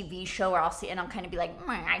TV show, or I'll see, and I'll kind of be like,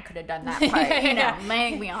 I could have done that part. You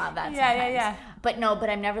know, we all have that sometimes. But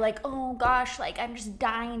I'm never like, oh gosh, like I'm just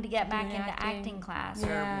dying to get back into acting class,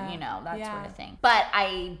 or you know, that sort of thing. But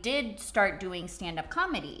I did start doing stand-up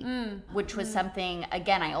comedy, which was something,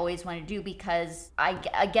 again, I always wanted to do, because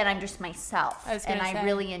I'm just myself, I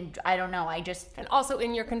really I don't know, I just, and also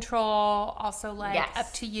in your control, also like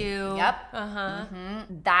up to you.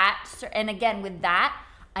 That, and again with that,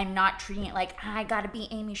 I'm not treating it like I gotta be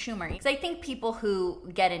Amy Schumer, because I think people who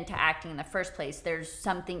get into acting in the first place, there's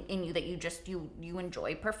something in you that you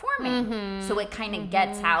enjoy performing, so it kind of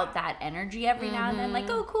gets out that energy every now and then, like,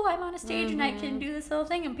 oh cool, I'm on a stage and I can do this little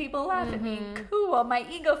thing and people laugh at me, cool, my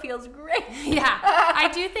ego feels great. I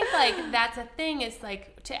do think like that's a thing, is like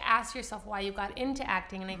to ask yourself why you got into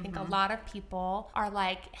acting. And I think a lot of people are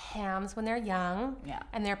like hams when they're young,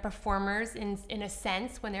 and they're performers in a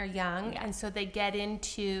sense when they're young, and so they get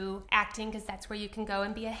into acting because that's where you can go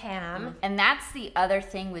and be a ham. And that's the other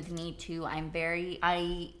thing with me too.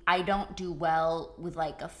 I don't do well with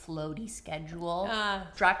like a floaty schedule.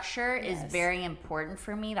 Structure is very important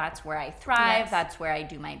for me. That's where I thrive. That's where I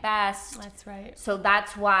do my best. That's right. So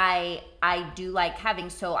that's why I do like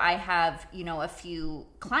having, so I have, you know, a few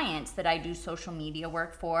clients that I do social media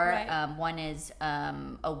work for. One is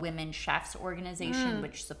a women chefs organization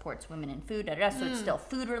which supports women in food, so it's still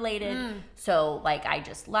food related. So like I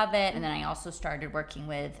just love it. And then I also started working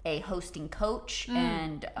with a hosting coach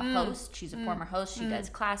and a host. She's a former host. She does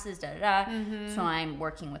classes, so I'm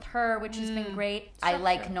working with her, which has been great. I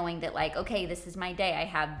like knowing that, like, okay, this is my day, I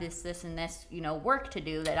have this and this, you know, work to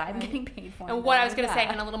do that I'm getting paid for. And what I was going to say,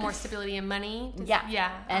 and a little more stability and money.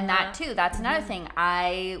 And that too, that's another thing.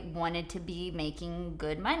 I wanted to be making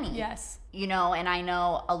good money. You know, and I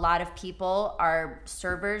know a lot of people are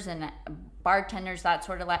servers and bartenders, that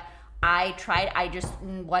sort of like, I tried, I just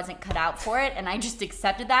wasn't cut out for it, and I just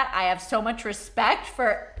accepted that. I have so much respect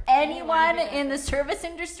for anyone in the service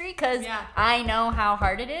industry, because I know how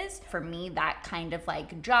hard it is. For me, that kind of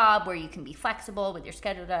like job where you can be flexible with your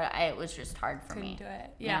schedule, it was just hard for me.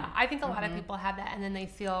 Couldn't do it. I think a lot of people have that, and then they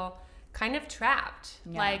feel kind of trapped.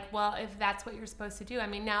 Like, well, if that's what you're supposed to do. I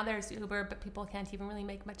mean, now there's Uber, but people can't even really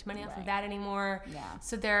make much money off of that anymore.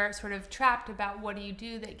 So they're sort of trapped about what do you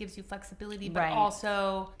do that gives you flexibility, but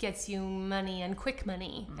also gets you money and quick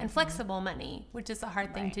money and flexible money, which is a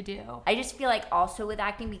hard thing to do. I just feel like also with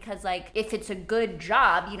acting, because like if it's a good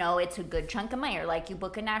job, you know, it's a good chunk of money, or like you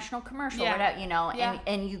book a national commercial, whatever, you know,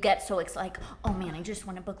 and you get so it's like, oh man, I just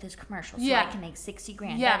want to book this commercial so I can make 60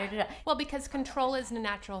 grand. Well, because control isn't a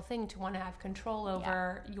natural thing to want to have control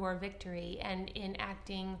over your victory, and in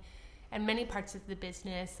acting and many parts of the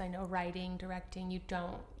business, I know writing, directing, you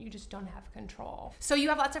just don't have control. So you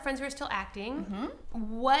have lots of friends who are still acting.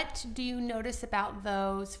 What do you notice about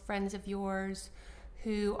those friends of yours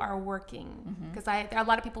who are working? Because there are a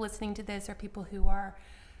lot of people listening to this are people who are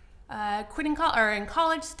quitting or in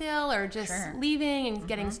college still, or just leaving and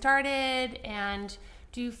getting started. And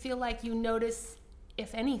do you feel like you notice,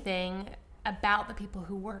 if anything, about the people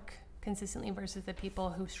who work consistently versus the people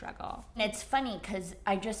who struggle? It's funny because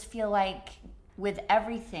I just feel like with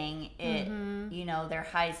everything, it you know, there are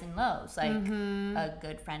highs and lows. Like a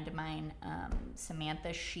good friend of mine,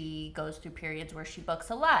 Samantha, she goes through periods where she books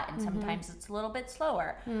a lot, and sometimes it's a little bit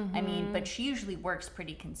slower. I mean, but she usually works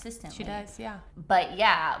pretty consistently. She does, But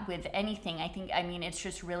with anything, I think, I mean, it's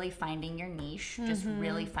just really finding your niche, just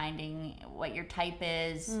really finding what your type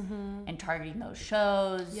is, and targeting those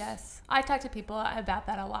shows. I talk to people about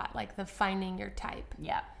that a lot, like the finding your type.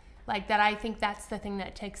 Like that, I think that's the thing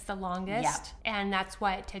that takes the longest, and that's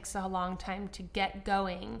why it takes a long time to get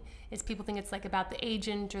going, is people think it's like about the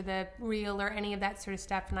agent or the reel or any of that sort of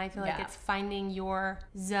stuff, and I feel like it's finding your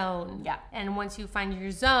zone. And once you find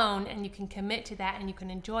your zone and you can commit to that and you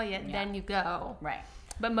can enjoy it, then you go.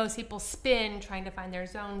 But most people spin trying to find their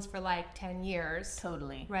zones for like 10 years.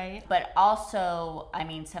 Totally. Right? But also, I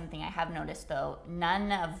mean, something I have noticed though,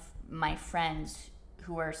 none of my friends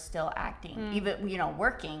who are still acting, even, you know,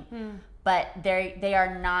 working, but they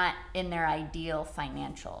are not in their ideal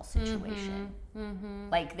financial situation.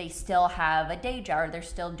 Like they still have a day job, or they're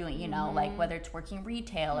still doing, you know, like whether it's working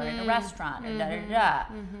retail or in a restaurant or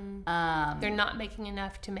they're not making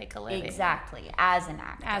enough to make a living. Exactly, as an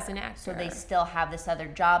actor. So they still have this other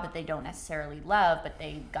job that they don't necessarily love, but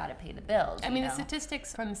they got to pay the bills. I mean, the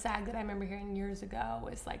statistics from SAG that I remember hearing years ago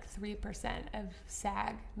was like 3% of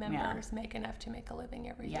SAG members make enough to make a living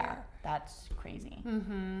every year. Yeah, that's crazy.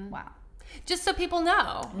 Wow. Just so people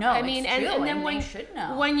know. No, I mean, it's true, and then they should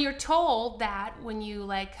know. When you're told that, when you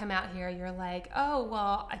like come out here, you're like, oh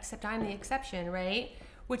well, except I'm the exception, right?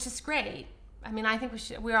 Which is great. I mean, I think we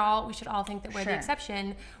should all think that we're the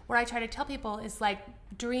exception. What I try to tell people is like,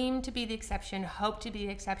 dream to be the exception, hope to be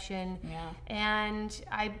the exception. Yeah. And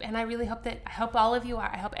I really hope all of you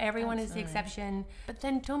are. I hope everyone is the exception. But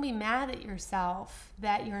then don't be mad at yourself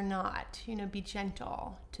that you're not. You know, be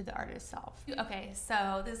gentle to the artist's self. Okay,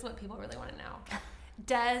 so this is what people really want to know.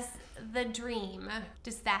 Does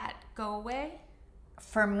that go away?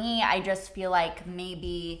 For me, I just feel like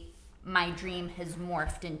maybe my dream has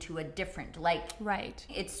morphed into a different,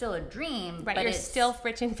 it's still a dream, right? But you're still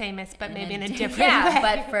rich and famous, but maybe in a different way.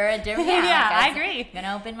 But for a different, I agree. I'm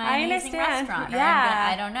gonna open my amazing restaurant.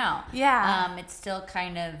 I don't know. It's still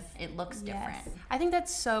kind of, it looks different. I think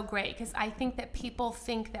that's so great, because I think that people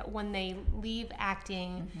think that when they leave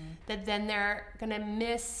acting, that then they're gonna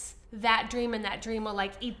miss that dream, and that dream will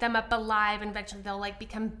like eat them up alive, and eventually they'll like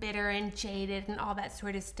become bitter and jaded and all that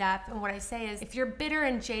sort of stuff. And what I say is, if you're bitter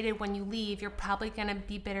and jaded when you leave, you're probably gonna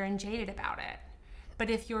be bitter and jaded about it. But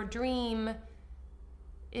if your dream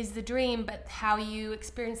is the dream, but how you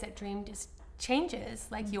experience that dream just changes,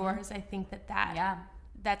 like yours, I think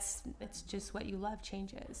it's just what you love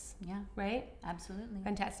changes. Yeah. Right? Absolutely.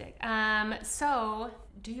 Fantastic. So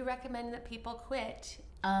do you recommend that people quit?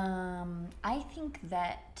 I think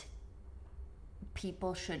that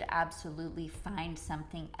people should absolutely find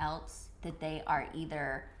something else that they are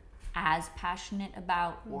either as passionate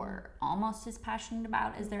about or almost as passionate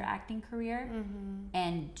about as their acting career,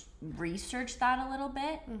 and research that a little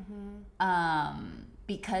bit.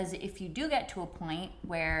 Because if you do get to a point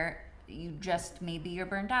where you just, maybe you're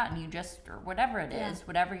burned out and you just, or whatever it is,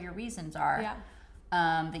 whatever your reasons are,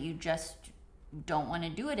 that you just don't want to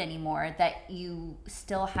do it anymore, that you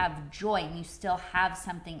still have joy and you still have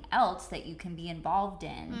something else that you can be involved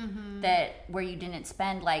in, that where you didn't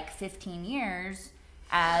spend like 15 years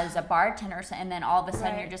as a bartender, and then all of a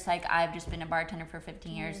sudden you're just like, I've just been a bartender for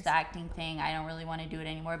 15 years, the acting thing, I don't really want to do it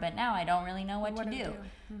anymore, but now I don't really know what to do.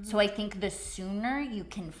 So I think the sooner you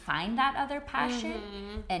can find that other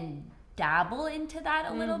passion and dabble into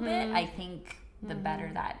that a little bit, I think the better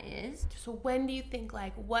that is. So when do you think,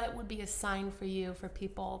 like, what would be a sign for you for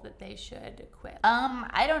people that they should quit?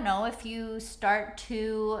 I don't know, if you start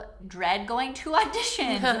to dread going to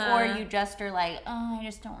auditions, or you just are like, oh, I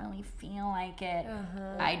just don't really feel like it.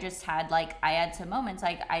 I had some moments,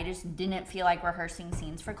 like, I just didn't feel like rehearsing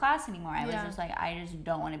scenes for class anymore. I was just like, I just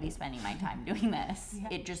don't want to be spending my time doing this.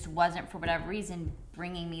 It just wasn't, for whatever reason,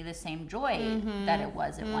 bringing me the same joy that it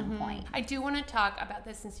was at one point. I do want to talk about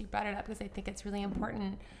this, since you brought it up, because I think it's really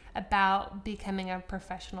important, about becoming a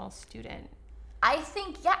professional student. I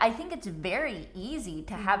think it's very easy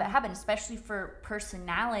to have it happen, especially for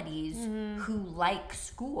personalities who like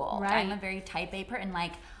school. I'm a very type A person,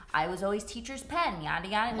 like, I was always teacher's pen, yada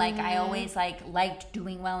yada. Like, I always liked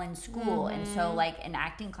doing well in school, and so like an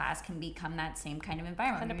acting class can become that same kind of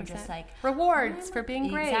environment. 100%. Where you're just like, rewards for being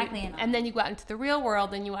great. Exactly. And then you go out into the real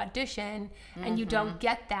world and you audition, and you don't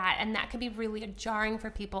get that, and that can be really jarring for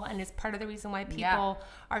people, and is part of the reason why people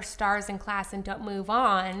are stars in class and don't move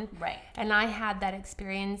on. Right. And I had that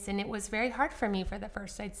experience, and it was very hard for me for the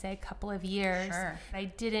first, I'd say, couple of years. Sure. I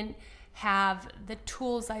didn't have the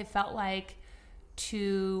tools, I felt like,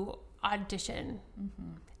 to audition.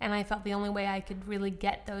 And I felt the only way I could really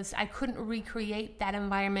get those, I couldn't recreate that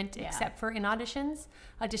environment except for in auditions.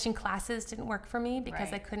 Audition classes didn't work for me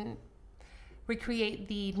because I couldn't recreate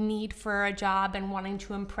the need for a job and wanting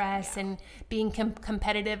to impress and being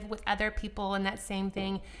competitive with other people and that same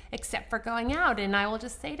thing, except for going out. And I will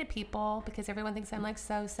just say to people, because everyone thinks I'm like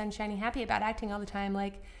so sunshiny happy about acting all the time,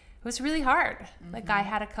 like, it was really hard. Like, I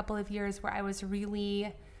had a couple of years where I was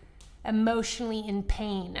really emotionally in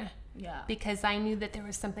pain because I knew that there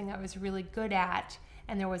was something I was really good at,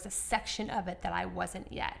 and there was a section of it that I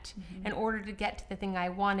wasn't yet. In order to get to the thing I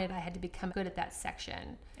wanted, I had to become good at that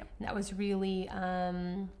section. And that was really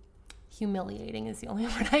humiliating, is the only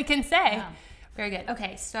word I can say. Very good.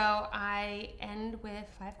 Okay, so I end with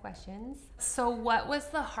 5 questions. So what was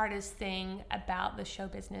the hardest thing about the show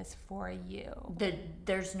business for you?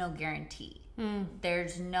 There's no guarantee.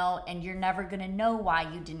 There's no, and you're never going to know why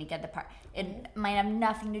you didn't get the part. It might have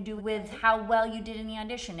nothing to do with how well you did in the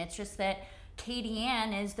audition. It's just that Katie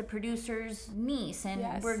Ann is the producer's niece,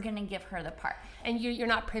 and we're going to give her the part. And you're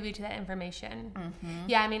not privy to that information.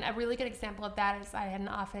 Yeah, I mean, a really good example of that is I had an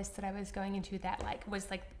office that I was going into that was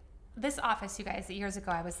this office, you guys, years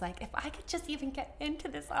ago, I was like, if I could just even get into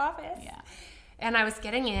this office. Yeah. And I was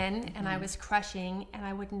getting in, and I was crushing, and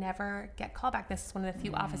I would never get callback. This is one of the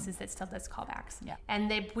few offices that still does callbacks. Yeah. And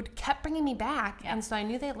they kept bringing me back, and so I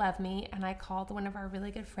knew they loved me, and I called one of our really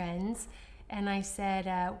good friends, and I said,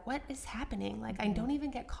 what is happening? Like, I don't even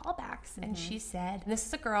get callbacks. And she said, and this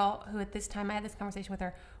is a girl who at this time, I had this conversation with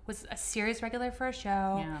her, was a series regular for a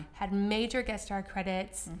show, had major guest star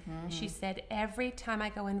credits. She said, every time I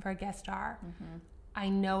go in for a guest star, I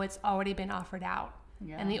know it's already been offered out.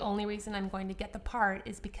 Yeah. And the only reason I'm going to get the part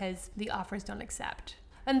is because the offers don't accept.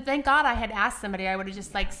 And thank God I had asked somebody. I would have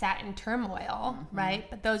just sat in turmoil, right?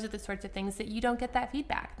 But those are the sorts of things that you don't get that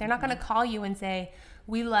feedback. They're not going to call you and say,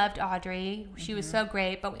 we loved Audrey. She was so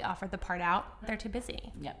great, but we offered the part out. They're too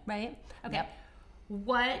busy, right? Okay. Yep.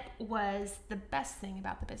 What was the best thing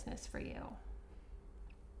about the business for you?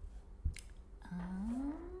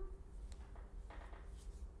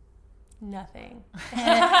 Nothing.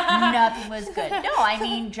 Nothing was good. No, I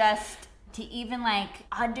mean, just to even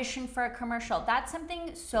audition for a commercial. That's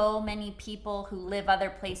something so many people who live other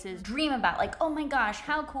places dream about. Oh my gosh,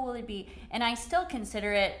 how cool will it be? And I still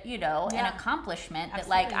consider it, an accomplishment.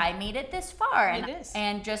 Absolutely. That I made it this far.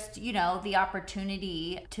 And just, the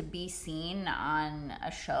opportunity to be seen on a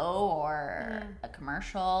show or a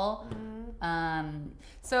commercial.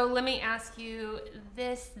 So let me ask you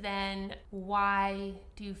this then. Why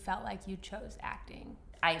do you felt like you chose acting?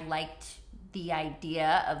 I liked the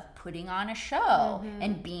idea of putting on a show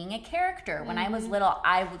and being a character. When I was little,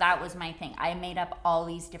 that was my thing. I made up all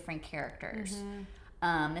these different characters.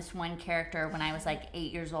 This one character, when I was 8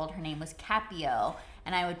 years old, her name was Capio,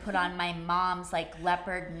 and I would put on my mom's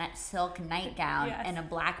leopard silk nightgown and a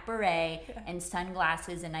black beret and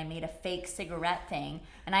sunglasses, and I made a fake cigarette thing,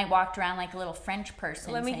 and I walked around like a little French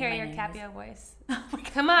person. Let me hear your Capio voice.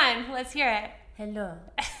 Come on, let's hear it. Hello,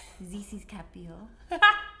 this is Capio.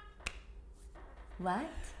 What?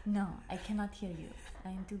 No, I cannot hear you. I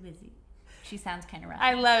am too busy. She sounds kind of rough.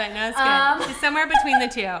 I love it. No, it's good. She's somewhere between the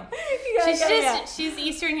two. She's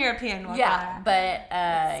Eastern European. But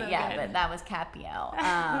that was Capio.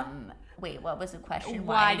 Wait, what was the question?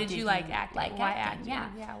 Why did you like acting? Why acting?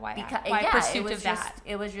 Yeah. Why pursuit of that?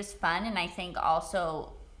 It was just fun, and I think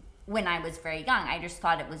also when I was very young, I just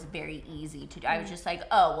thought it was very easy to do. I was just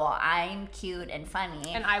oh, well, I'm cute and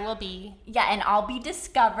funny. And I will be. Yeah, and I'll be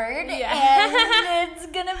discovered, and it's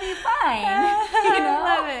going to be fine. I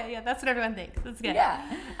love it. Yeah, that's what everyone thinks. That's good.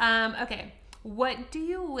 Yeah. Okay. What do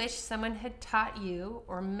you wish someone had taught you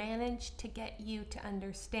or managed to get you to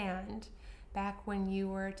understand back when you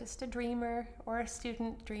were just a dreamer or a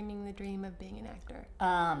student dreaming the dream of being an actor?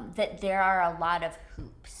 That there are a lot of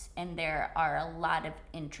hoops and there are a lot of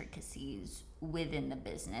intricacies within the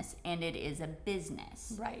business, and it is a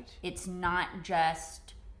business. Right. It's not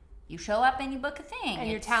just you show up and you book a thing.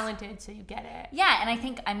 And you're talented, so you get it. Yeah, and I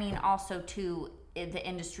think, also too, the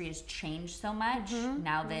industry has changed so much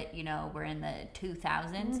now that, we're in the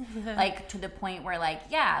 2000s, to the point where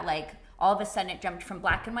all of a sudden it jumped from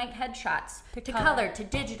black and white headshots to color to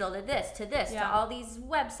digital to this to all these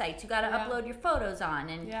websites you got to upload your photos on,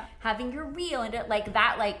 and having your reel, and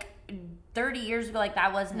 30 years ago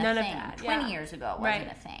that wasn't a thing. 20 years ago it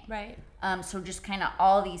wasn't a thing. Right. So just kind of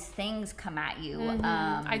all these things come at you.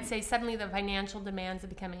 I'd say suddenly the financial demands of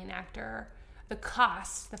becoming an actor, the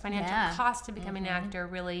financial cost of becoming an actor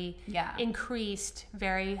really increased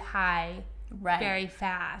very high. Right. Very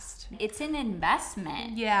fast. It's an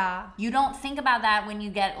investment. Yeah. You don't think about that when you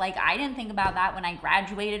get, I didn't think about that when I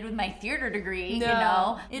graduated with my theater degree,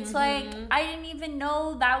 It's I didn't even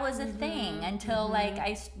know that was a thing until,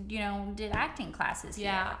 I, did acting classes here.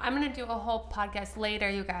 Yeah. I'm going to do a whole podcast later,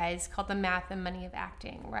 you guys, called The Math and Money of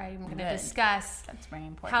Acting, where I'm going to discuss That's very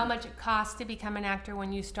important. how much it costs to become an actor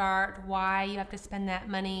when you start, why you have to spend that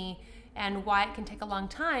money, and why it can take a long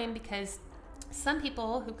time, because some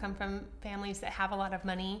people who come from families that have a lot of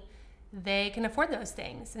money, they can afford those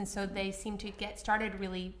things. And so they seem to get started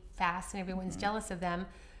really fast and everyone's jealous of them.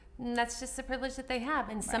 And that's just the privilege that they have.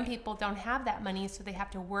 And some people don't have that money, so they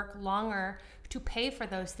have to work longer to pay for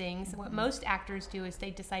those things. And what most actors do is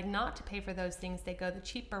they decide not to pay for those things. They go the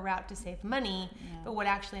cheaper route to save money. But what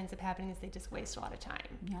actually ends up happening is they just waste a lot of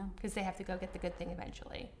time because they have to go get the good thing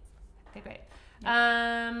eventually. Okay, great.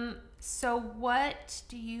 So what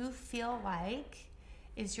do you feel like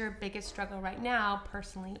is your biggest struggle right now,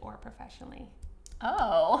 personally or professionally?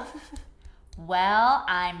 Oh, well,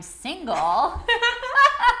 I'm single.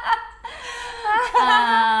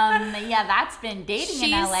 Yeah, that's been dating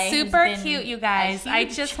in LA. She's super cute, you guys. I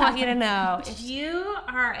just want you to know, if you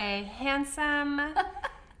are a handsome,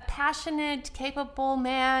 passionate, capable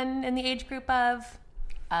man in the age group of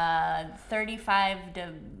 35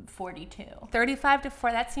 to 42. 35 to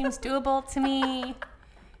 40, that seems doable to me.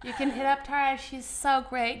 You can hit up Tara. She's so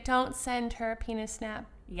great. Don't send her a penis snap.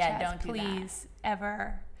 Yeah, don't do please,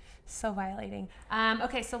 ever. So violating.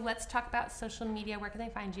 Okay, so let's talk about social media. Where can they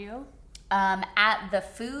find you? At the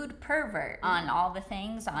Food Pervert on all the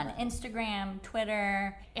things on Instagram,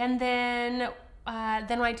 Twitter. And then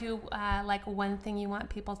I do like one thing you want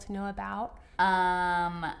people to know about.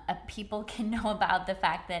 People can know about the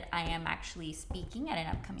fact that I am actually speaking at an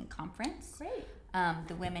upcoming conference. Great.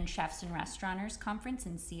 The Women Chefs and Restaurateurs Conference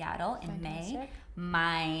in Seattle in May.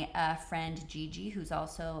 My friend Gigi, who's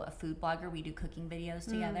also a food blogger, we do cooking videos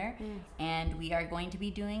together, and we are going to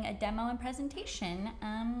be doing a demo and presentation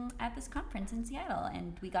at this conference in Seattle.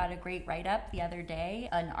 And we got a great write-up the other day.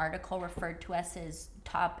 An article referred to us as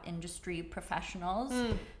top industry professionals,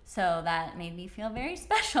 so that made me feel very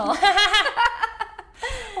special.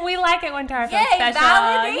 We like it when Tara feels special.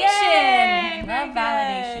 Validation! Yay! Love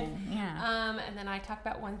validation. Yeah. And then I talk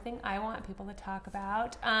about one thing I want people to talk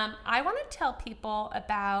about. I want to tell people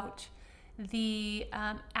about the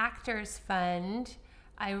Actors Fund.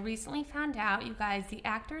 I recently found out, you guys, the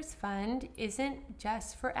Actors Fund isn't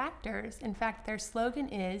just for actors. In fact, their slogan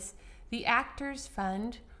is the Actors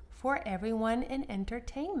Fund for everyone in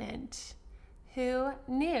entertainment. Who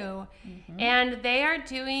knew? And they are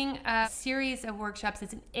doing a series of workshops.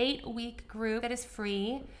 It's an 8-week group that is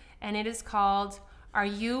free, and it is called Are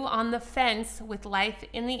You on the Fence with Life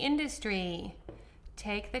in the Industry?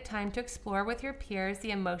 Take the time to explore with your peers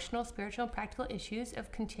the emotional, spiritual, and practical issues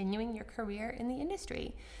of continuing your career in the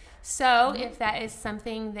industry. So if that is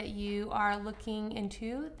something that you are looking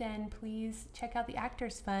into, then please check out the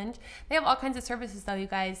Actors Fund. They have all kinds of services, though, you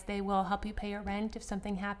guys. They will help you pay your rent if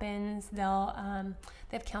something happens. They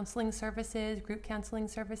have counseling services, group counseling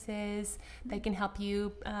services. They can help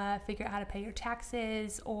you figure out how to pay your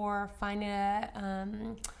taxes or find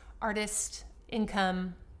a artist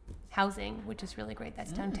income housing, which is really great.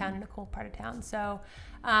 That's downtown in a cool part of town. So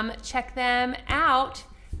check them out.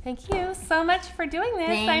 Thank you so much for doing this.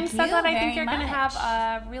 I'm so glad. I think you're going to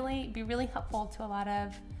have be really helpful to a lot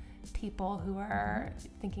of people who are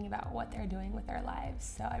thinking about what they're doing with their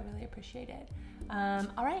lives. So I really appreciate it.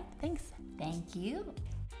 All right, thanks. Thank you.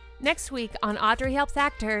 Next week on Audrey Helps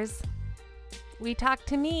Actors, we talk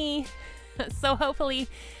to me. So hopefully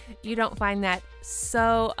you don't find that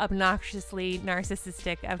so obnoxiously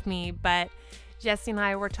narcissistic of me, but Jesse and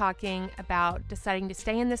I were talking about deciding to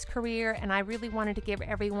stay in this career, and I really wanted to give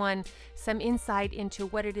everyone some insight into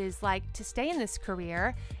what it is like to stay in this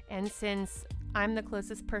career. And since I'm the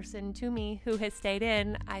closest person to me who has stayed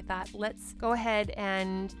in, I thought let's go ahead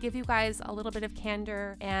and give you guys a little bit of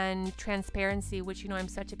candor and transparency, which you know I'm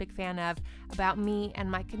such a big fan of, about me and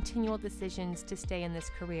my continual decisions to stay in this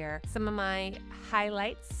career. Some of my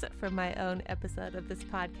highlights from my own episode of this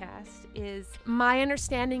podcast is my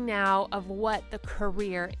understanding now of what the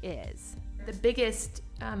career is. The biggest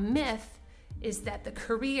myth is that the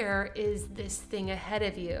career is this thing ahead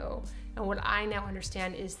of you. And what I now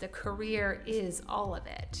understand is the career is all of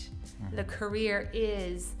it. The career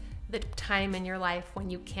is the time in your life when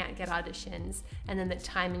you can't get auditions, and then the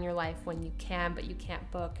time in your life when you can but you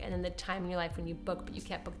can't book, and then the time in your life when you book but you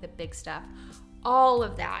can't book the big stuff. All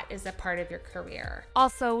of that is a part of your career.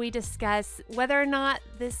 Also, we discuss whether or not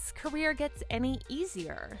this career gets any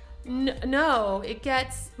easier. No, it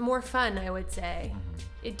gets more fun, I would say.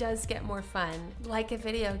 It does get more fun. Like a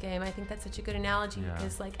video game. I think that's such a good analogy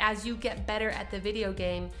because like as you get better at the video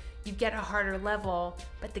game, you get a harder level,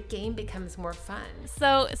 but the game becomes more fun.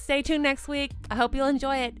 So stay tuned next week. I hope you'll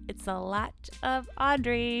enjoy it. It's a lot of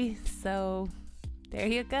Audrey, so there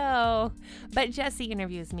you go. But Jesse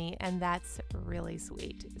interviews me, and that's really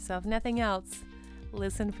sweet. So if nothing else,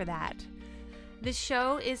 listen for that. This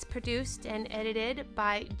show is produced and edited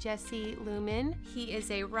by Jesse Lumen. He is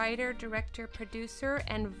a writer, director, producer,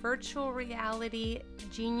 and virtual reality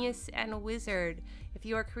genius and wizard. If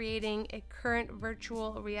you are creating a current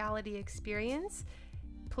virtual reality experience,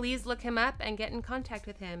 please look him up and get in contact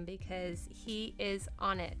with him because he is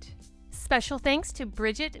on it. Special thanks to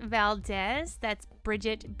Brigitte Valdez. That's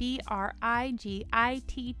Brigitte, Brigitte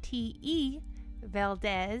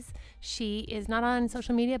Valdez. She is not on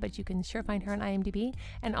social media, but you can sure find her on IMDb.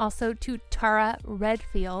 And also to Tara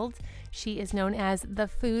Redfield. She is known as the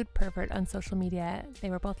Food Pervert on social media. They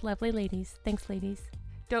were both lovely ladies. Thanks, ladies.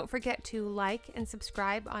 Don't forget to like and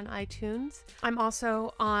subscribe on iTunes. I'm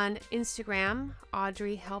also on Instagram,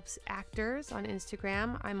 Audrey Helps Actors on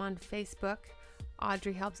Instagram. I'm on Facebook,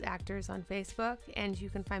 Audrey Helps Actors on Facebook. And you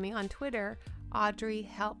can find me on Twitter, Audrey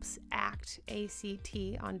Helps Act, ACT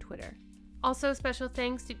on Twitter. Also, special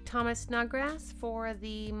thanks to Thomas Snodgrass for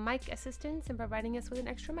the mic assistance and providing us with an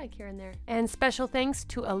extra mic here and there. And special thanks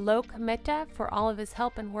to Aalok Mehta for all of his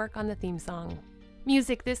help and work on the theme song.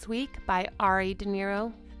 Music this week by Ari De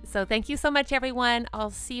Niro. So thank you so much, everyone. I'll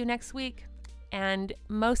see you next week. And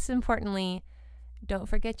most importantly, don't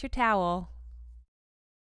forget your towel.